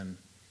is again.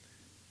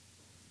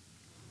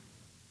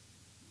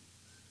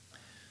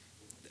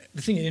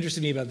 The thing that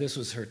interested me about this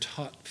was her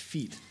taut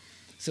feet.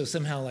 So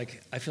somehow,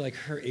 I feel like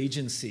her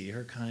agency,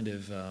 her kind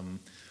of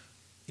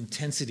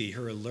intensity,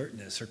 her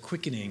alertness, her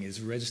quickening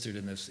is registered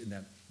in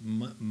that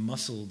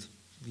muscled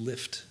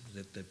lift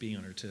that being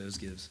on her toes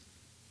gives.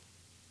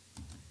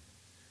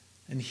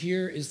 And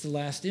here is the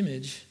last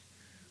image,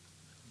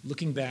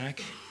 looking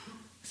back,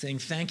 saying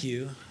thank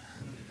you.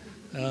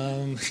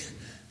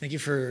 Thank you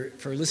for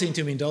listening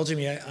to me, indulging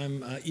me.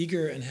 I'm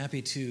eager and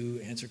happy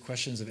to answer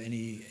questions of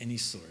any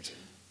sort.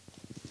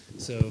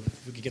 So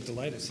if we could get the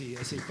light, I see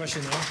a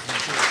question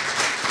there.